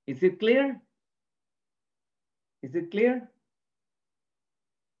 Is it clear? Is it clear?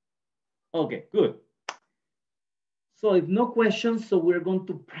 Okay, good. So if no questions, so we're going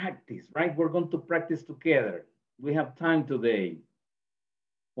to practice, right? We're going to practice together. We have time today.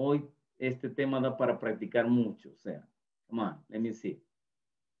 Hoy este tema da para practicar mucho. O sea, come on, let me see.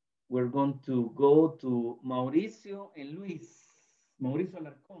 We're going to go to Mauricio and Luis. Mauricio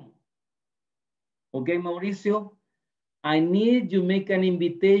Alarcón. Okay, Mauricio, I need you make an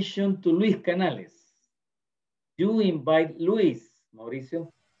invitation to Luis Canales. You invite Luis, Mauricio.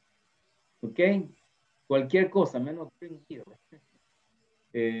 Okay, cualquier cosa, menos ir,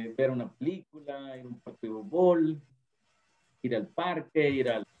 ver una película, ir a un partido de fútbol, ir al parque, ir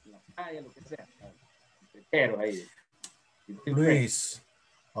a la playa, lo que sea. Pero ahí. Luis,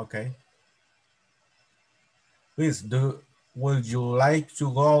 okay. Luis, would you like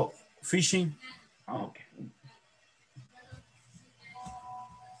to go fishing? Okay.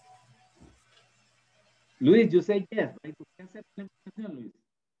 Luis, you say yes, right? ¿Tú quieres hacer la invitación, Luis?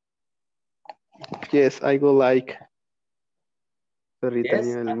 Yes, I would like. Sorry, Yes,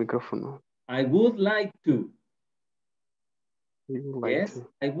 tenía el micrófono. I would like to. Like yes, to.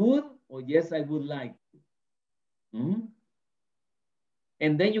 I would, or yes, I would like to. Mm-hmm.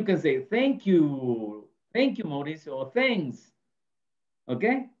 And then you can say, thank you, Mauricio, or thanks.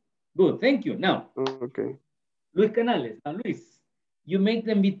 Okay, good, thank you. Now, okay. Luis Canales, now Luis, you make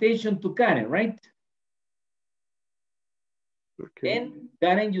the invitation to Karen, right? Okay. And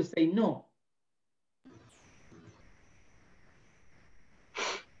Karen, you say no.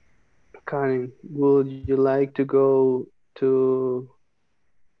 Karen, would you like to go to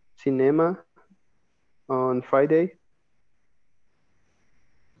cinema on Friday?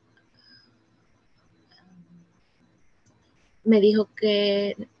 Me dijo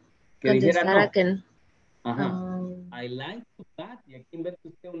que contestara no. Que no. Ajá. I like to that, y aquí inventa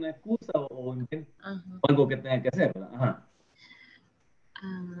usted una excusa o algo que tenga que hacer, ¿verdad? Ajá.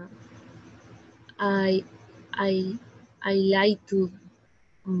 I like to,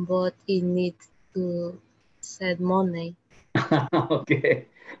 but it needs to save money. Okay.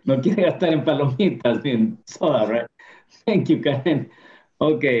 No quiere gastar en palomitas, en soda, right? Thank you, Karen.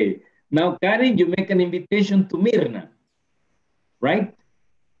 Okay. Now, Karen, you make an invitation to Mirna, right?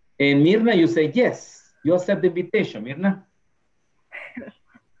 And Mirna, you say yes. You accept the invitation, Mirna.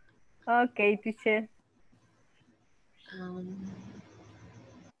 Okay, teacher.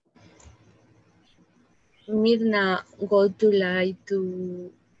 Mirna would you like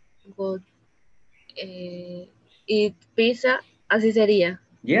to go eat pizza? Así sería.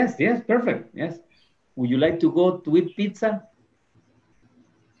 Yes, yes, perfect. Yes. Would you like to go to eat pizza?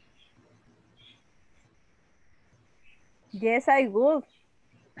 Yes, I would.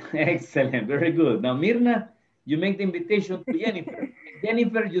 Excellent, very good. Now, Mirna, you make the invitation to Jennifer.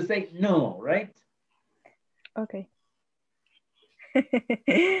 Jennifer, you say no, right? Okay.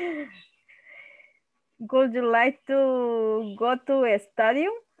 Would you like to go to a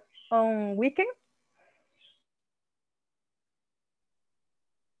stadium on weekend?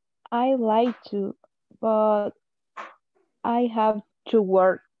 I like to, but I have to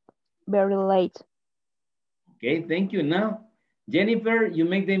work very late. Okay, thank you. Now, Jennifer, you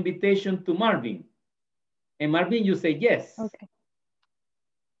make the invitation to Marvin. And Marvin, you say yes. Okay.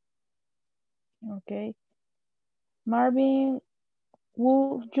 Okay. Marvin,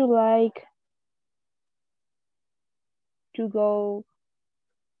 would you like to go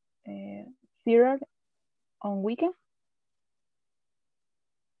theater on weekend?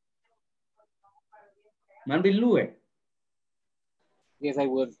 Marvin Lue. Yes, I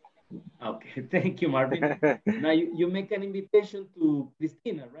would. Okay, thank you, Marvin. Now you make an invitation to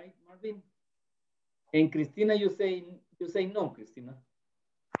Christina, right, Marvin? And Christina, you say no, Christina.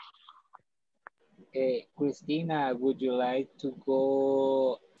 Christina, would you like to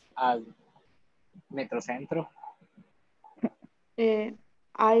go al Metrocentro?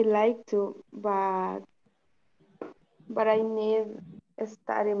 I like to, but I need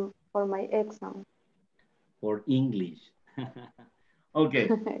studying for my exam. For English. Okay,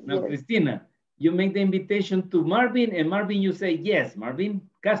 now Yes. Christina, you make the invitation to Marvin, and Marvin, you say yes, Marvin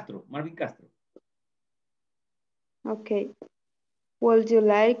Castro. Okay. Would you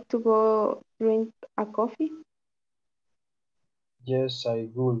like to go drink a coffee? Yes, I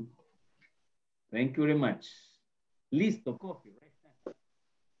would. Thank you very much. Listo, coffee, right?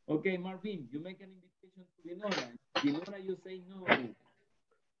 Okay, Marvin, you make an invitation to Dinora. Dinora, you say no.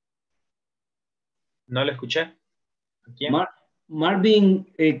 No lo escuché. ¿A quién? Marvin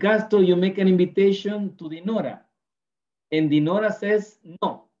Castro, you make an invitation to Dinora. And Dinora says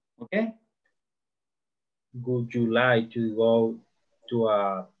no, okay? Would you like to go to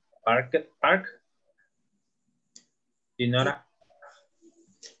a park? Dinora?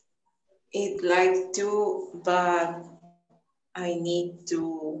 I'd like to, but I need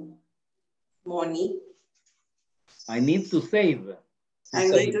to money. I need to save. I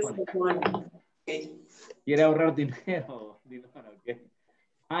need to save money. Okay. Quiere ahorrar dinero, Dinora, okay?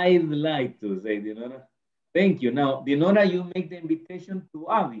 I'd like to say, Dinora. Thank you. Now, Dinora, you make the invitation to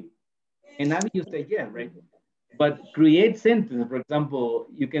Avi. And Avi, you say yes, right? But create sentence. For example,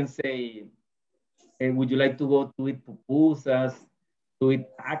 you can say, hey, would you like to go to eat pupusas, to eat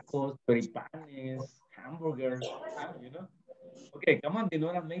tacos, choripanes, hamburgers, you know? Okay, come on,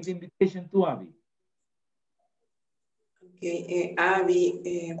 Dinora, make the invitation to Avi. Okay,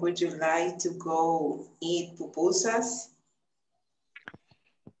 Abby, would you like to go eat pupusas?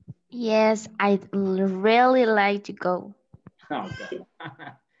 Yes, I'd really like to go. Okay.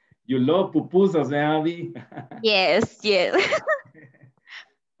 You love pupusas, eh, Abby? Yes, yes.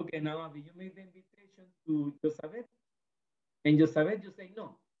 Okay, now, Abby, you make the invitation to Josabet. And Josabet, you say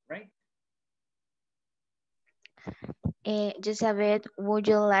no, right? Elizabeth, would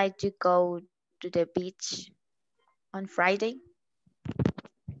you like to go to the beach on Friday?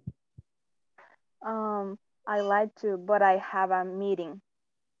 I like to, but I have a meeting.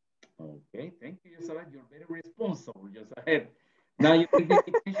 Okay, thank you, Josabet. You're very responsible, Josabet. Now you make the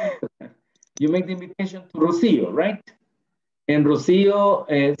invitation. You make the invitation to Rocio, right? And Rocio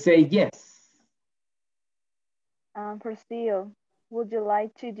say yes. Rocio, would you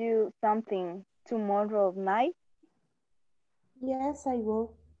like to do something tomorrow night? Yes, I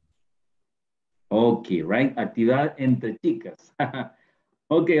will. Okay, right? Actividad entre chicas.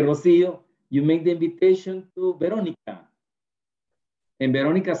 Okay, Rocio, you make the invitation to Veronica. And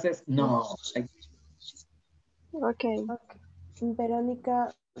Veronica says no. Okay.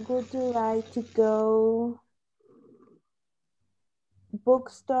 Veronica, would you like to go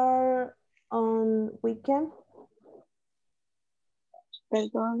bookstore on weekend?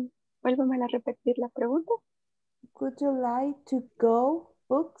 Perdón, vuélveme a repetir la pregunta. Would you like to go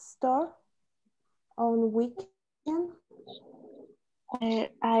bookstore on weekend?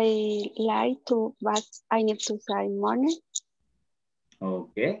 I like to, but I need to save money.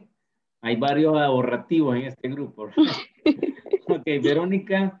 Okay. Hay varios ahorrativos en este grupo. Okay,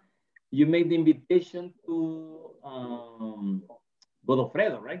 Veronica, you made the invitation to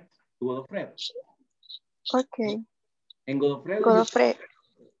Godofredo, right? To Godofredo. Okay. And Godofredo. Godofredo.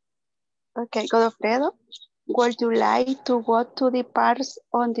 Okay, Godofredo, would you like to go to the parks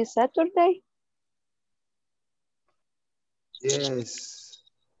on the Saturday? Yes,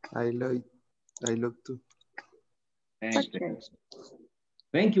 I love to. Okay.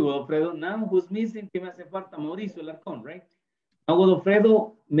 Thank you, Godofredo. Now, who's missing? Que me hace falta Mauricio Larcón, right? Now,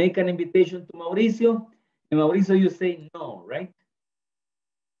 Godofredo, make an invitation to Mauricio. And Mauricio, you say no, right?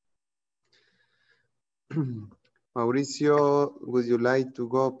 Mauricio, would you like to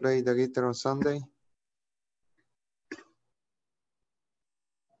go play the guitar on Sunday?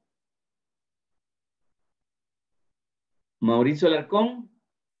 Mauricio Larcón.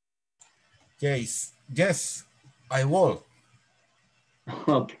 Yes, I will.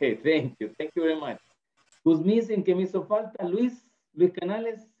 Okay, thank you. Thank you very much. Who's missing? Que me hizo falta Luis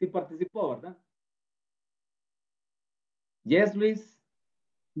Canales, sí participó, ¿verdad? Yes, Luis.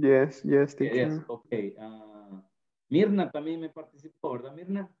 Yes, teacher. Yes, okay. Mirna también me participó, ¿verdad,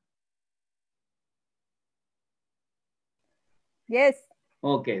 Mirna? Yes.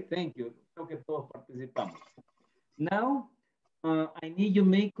 Okay, thank you. Creo que todos participamos. Now, I need you to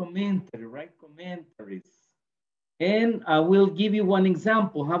make commentary, right? Commentaries. And I will give you one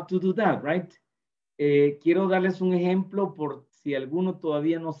example how to do that, right? Quiero darles un ejemplo por si alguno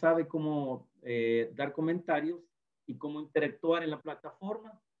todavía no sabe cómo dar comentarios y cómo interactuar en la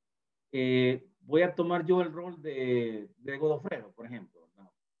plataforma. Voy a tomar yo el rol de Godofredo, por ejemplo,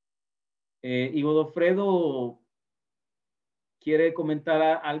 ¿no? Y Godofredo quiere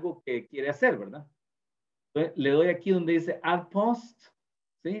comentar algo que quiere hacer, ¿verdad? Entonces, le doy aquí donde dice Add Post,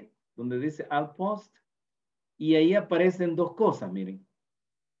 ¿sí? Donde dice Add Post. Y ahí aparecen dos cosas, miren.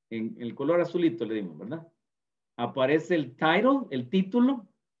 En el color azulito le dimos, ¿verdad? Aparece el title, el título,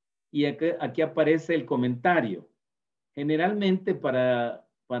 y aquí aparece el comentario. Generalmente para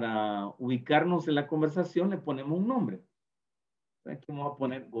ubicarnos en la conversación le ponemos un nombre. Aquí vamos a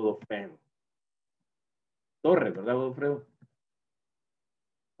poner Godofredo Torres, ¿verdad, Godofredo?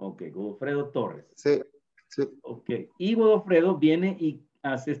 Ok, Godofredo Torres. Sí, sí. Ok, y Godofredo viene y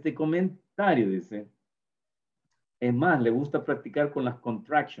hace este comentario, dice. Es más, le gusta practicar con las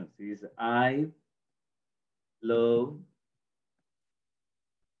contractions. Y dice, I love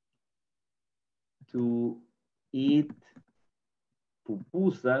to eat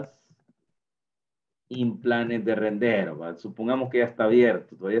pupusas en planes de rendero, ¿vale? Supongamos que ya está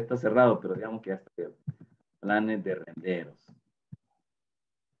abierto, todavía está cerrado, pero digamos que ya está abierto. Planes de renderos.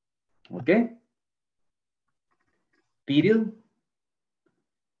 ¿Ok? Period.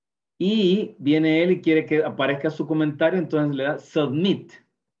 Y viene él y quiere que aparezca su comentario, entonces le da submit.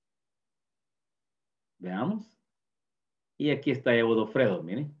 Veamos. Y aquí está ya Godofredo,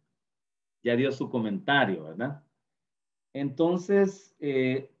 miren. Ya dio su comentario, ¿verdad? Entonces,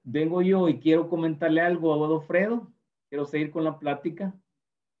 vengo yo y quiero comentarle algo a Godofredo. Quiero seguir con la plática.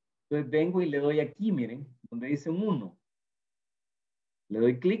 Entonces vengo y le doy aquí, miren, donde dice 1. Le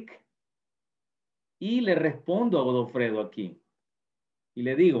doy clic y le respondo a Godofredo aquí. Y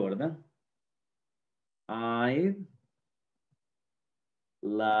le digo, ¿verdad? I'd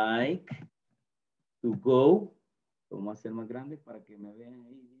like to go. Vamos a hacer más grande para que me vean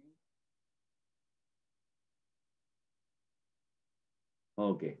ahí bien.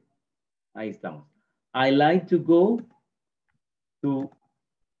 Ok. Ahí estamos. I like to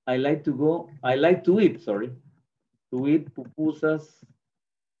eat, sorry. To eat pupusas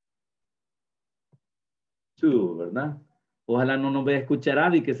too, ¿verdad? Ojalá no nos vea escuchar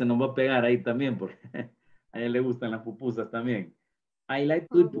Abby, que se nos va a pegar ahí también, porque a ella le gustan las pupusas también. I like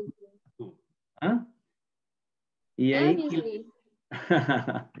to eat pupusas too. ¿Ah? Y ahí...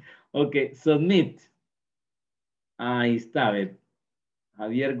 Ok, submit. Ahí está, a ver.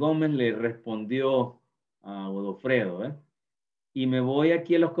 Javier Gómez le respondió a Godofredo, ¿eh? Y me voy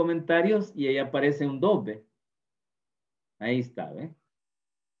aquí a los comentarios y ahí aparece un 2, ¿ve? Ahí está, ¿ve?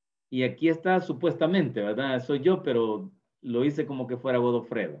 Y aquí está supuestamente, ¿verdad? Soy yo, pero lo hice como que fuera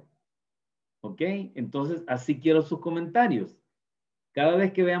Godofredo. ¿Ok? Entonces, así quiero sus comentarios. Cada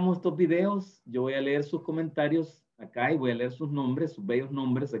vez que veamos estos videos, yo voy a leer sus comentarios acá y voy a leer sus nombres, sus bellos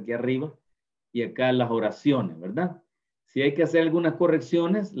nombres aquí arriba y acá las oraciones, ¿verdad? Si hay que hacer algunas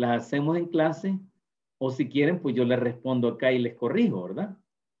correcciones, las hacemos en clase o si quieren, pues yo les respondo acá y les corrijo, ¿verdad?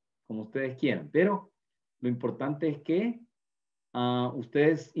 Como ustedes quieran. Pero lo importante es que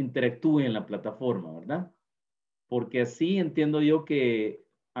ustedes interactúen en la plataforma, ¿verdad? Porque así entiendo yo que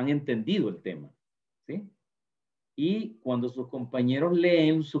han entendido el tema, ¿sí? Y cuando sus compañeros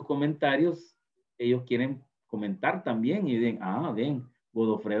leen sus comentarios, ellos quieren comentar también y dicen, ven,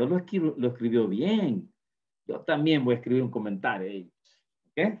 Godofredo lo escribió bien. Yo también voy a escribir un comentario.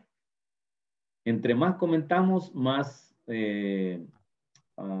 ¿Ok? Entre más comentamos, más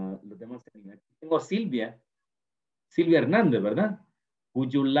los demás. Tengo a Silvia Hernández, ¿verdad? Would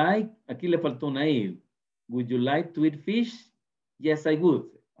you like, aquí le faltó una I. Would you like to eat fish? Yes, I would.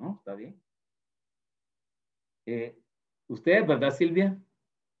 ¿No? Está bien. ¿Usted, verdad, Silvia?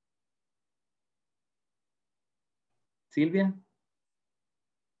 ¿Silvia?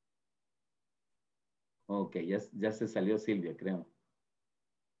 Ok, ya se salió Silvia, creo.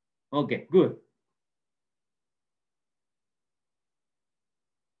 Ok, good.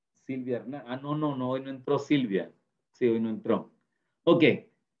 Silvia Hernández. No, hoy no entró Silvia. Sí, hoy no entró. Ok,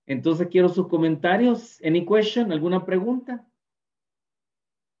 entonces quiero sus comentarios. Any question? ¿Alguna pregunta?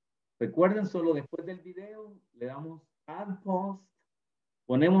 Recuerden, solo después del video le damos add post,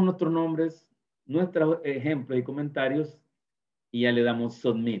 ponemos nuestros nombres, nuestros ejemplos y comentarios y ya le damos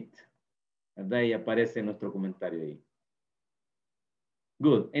submit. ¿Verdad? Y aparece nuestro comentario ahí.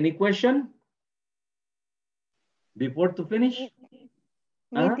 Good. Any question? Before to finish?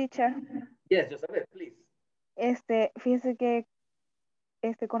 Mi teacher. Yes, Joseph, please. Fíjese que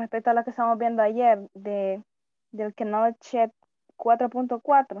con respecto a lo que estamos viendo ayer, del que no check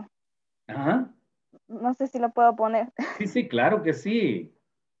 4.4. Ajá. No sé si lo puedo poner. Sí, sí, claro que sí.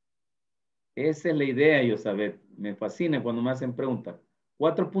 Esa es la idea, Yosabet. Me fascina cuando me hacen preguntas.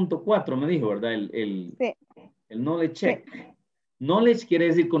 4.4 me dijo, ¿verdad? Sí. El knowledge check. Sí. Knowledge quiere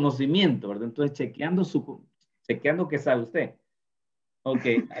decir conocimiento, ¿verdad? Entonces, chequeando que sabe usted. Ok,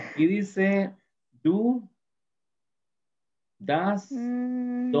 aquí dice do, does,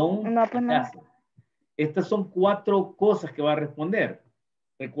 don't, no, pues no. doesn't. Estas son 4 cosas que va a responder.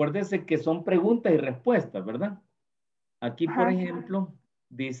 Recuérdese que son preguntas y respuestas, ¿verdad? Aquí, por ejemplo,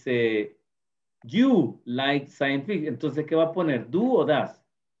 dice, you like science fiction. Entonces, ¿qué va a poner? ¿Do o does?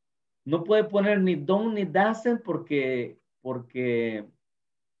 No puede poner ni don't ni doesn't porque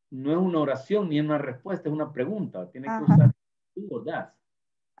no es una oración ni una respuesta, es una pregunta. Tiene que usar do o does.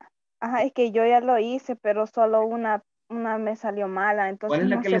 Ajá, es que yo ya lo hice, pero solo una me salió mala. Entonces, ¿Cuál es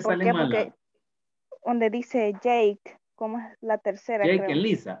la no que sé le por sale qué, mala? porque donde dice Jake, ¿cómo es la tercera? Jake creo. and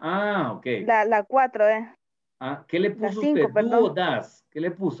Lisa. Ah, ok. La 4, Ah, ¿qué le puso la 5, usted? perdón. ¿Do o does? ¿Qué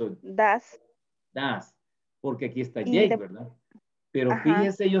le puso? Das. Das. Porque aquí está Jake, ¿verdad? Pero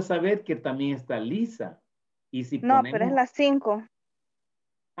fíjese yo saber que también está Lisa. Y si no, ponemos... pero es la 5.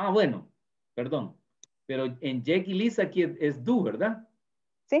 Ah, bueno, perdón. Pero en Jake y Lisa aquí es do, ¿verdad?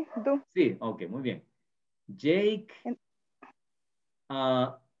 Sí, do. Sí, ok, muy bien. Jake,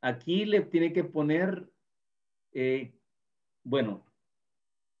 aquí le tiene que poner, bueno,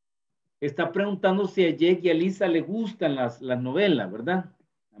 está preguntando si a Jake y a Lisa le gustan las novelas, ¿verdad?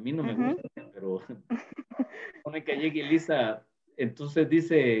 A mí no me gustan, pero pone que a Jake y Lisa, entonces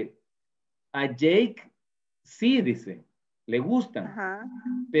dice, a Jake sí, dice, le gustan,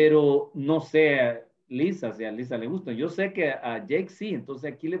 pero no sé a Lisa, si a Lisa le gustan. Yo sé que a Jake sí,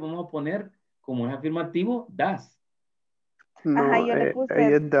 entonces aquí le vamos a poner, como es afirmativo, does. No, yo le puse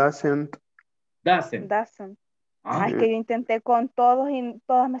ella doesn't. Doesn't. Es que yo intenté con todos y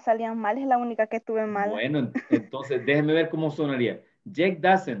todas me salían mal, es la única que tuve mal. Bueno, entonces déjeme ver cómo sonaría. Jake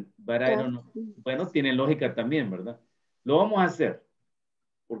doesn't, but I don't know. Bueno, tiene lógica también, ¿verdad? Lo vamos a hacer,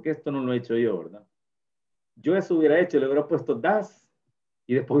 porque esto no lo he hecho yo, ¿verdad? Yo eso hubiera hecho, le hubiera puesto does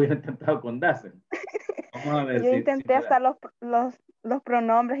y después hubiera intentado con doesn't. Vamos a ver yo intenté hasta los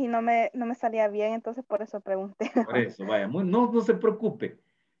pronombres y no me salía bien, entonces por eso pregunté. Por eso, vaya, no se preocupe.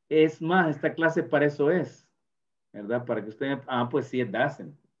 Es más, esta clase para eso es, ¿verdad? Para que usted, pues sí, es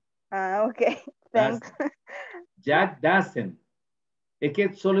doesn't. Ok, thanks. Jack doesn't. Es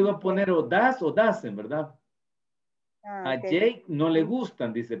que solo iba a poner o does o doesn't, ¿verdad? A Jake no le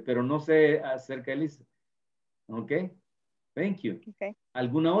gustan, dice, pero no sé acerca de Lisa. Ok, thank you. Okay.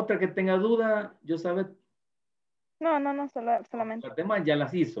 ¿Alguna otra que tenga duda? Yo sabe. No, solamente. Las demás ya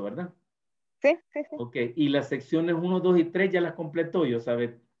las hizo, ¿verdad? Sí. Ok, y las secciones 1, 2 y 3 ya las completó, yo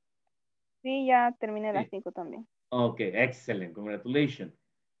sabe. Sí, ya terminé las 5 también. Ok, excelente, congratulations.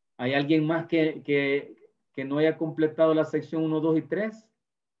 ¿Hay alguien más que no haya completado la sección 1, 2 y 3?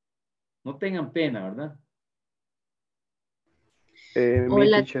 No tengan pena, ¿verdad?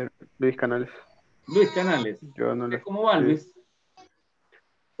 Mi teacher, Luis Canales. Luis Canales. Yo no ¿Cómo va, Luis?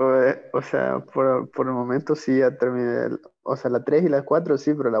 O sea, por el momento sí ya terminé. O sea, la 3 y la 4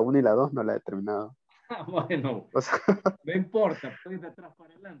 sí, pero la 1 y la 2 no la he terminado. Bueno, o sea, no importa, pues de atrás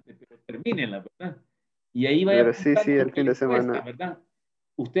para adelante, pero termínenla, ¿verdad? Y ahí vaya pero sí, apuntando el fin de semana. ¿verdad?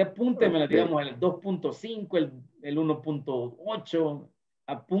 Usted apúntemela, Okay. digamos, el 2.5, el 1.8,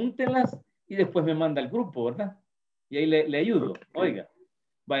 apúntelas y después me manda al grupo, ¿verdad? Y ahí le ayudo. Okay. Oiga,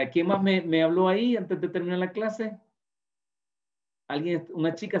 vaya, ¿quién más me habló ahí antes de terminar la clase? Alguien,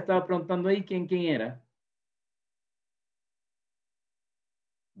 una chica estaba preguntando ahí quién era.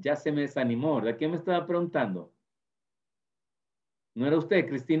 Ya se me desanimó, ¿verdad? ¿Quién me estaba preguntando? ¿No era usted,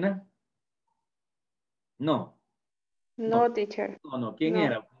 Cristina? No. No, teacher. No. ¿Quién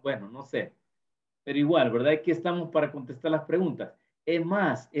era? Bueno, no sé. Pero igual, ¿verdad? Aquí estamos para contestar las preguntas. Es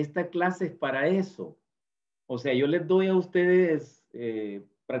más, esta clase es para eso. O sea, yo les doy a ustedes,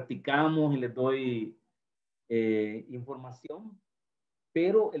 practicamos y les doy información,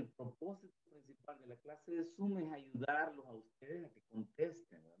 pero el propósito principal de la clase de Zoom es ayudarlos a ustedes a que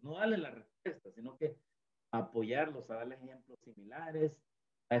contesten, ¿verdad? No darles la respuesta, sino que apoyarlos a darles ejemplos similares,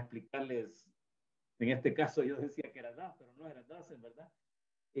 a explicarles, en este caso yo decía que era da, pero no era da, ¿verdad?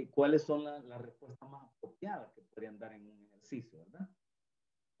 ¿Cuáles son las respuestas más apropiadas que podrían dar en un ejercicio, verdad?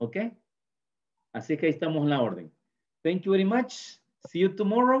 ¿Ok? Así que ahí estamos en la orden. Thank you very much. See you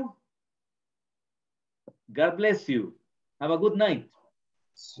tomorrow. God bless you. Have a good night.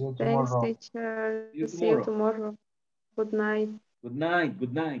 See you Thanks, tomorrow. teacher. See you See you tomorrow. tomorrow. Good night. Good night.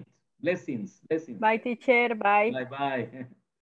 Good night. Blessings. Bye, teacher. Bye. Bye-bye.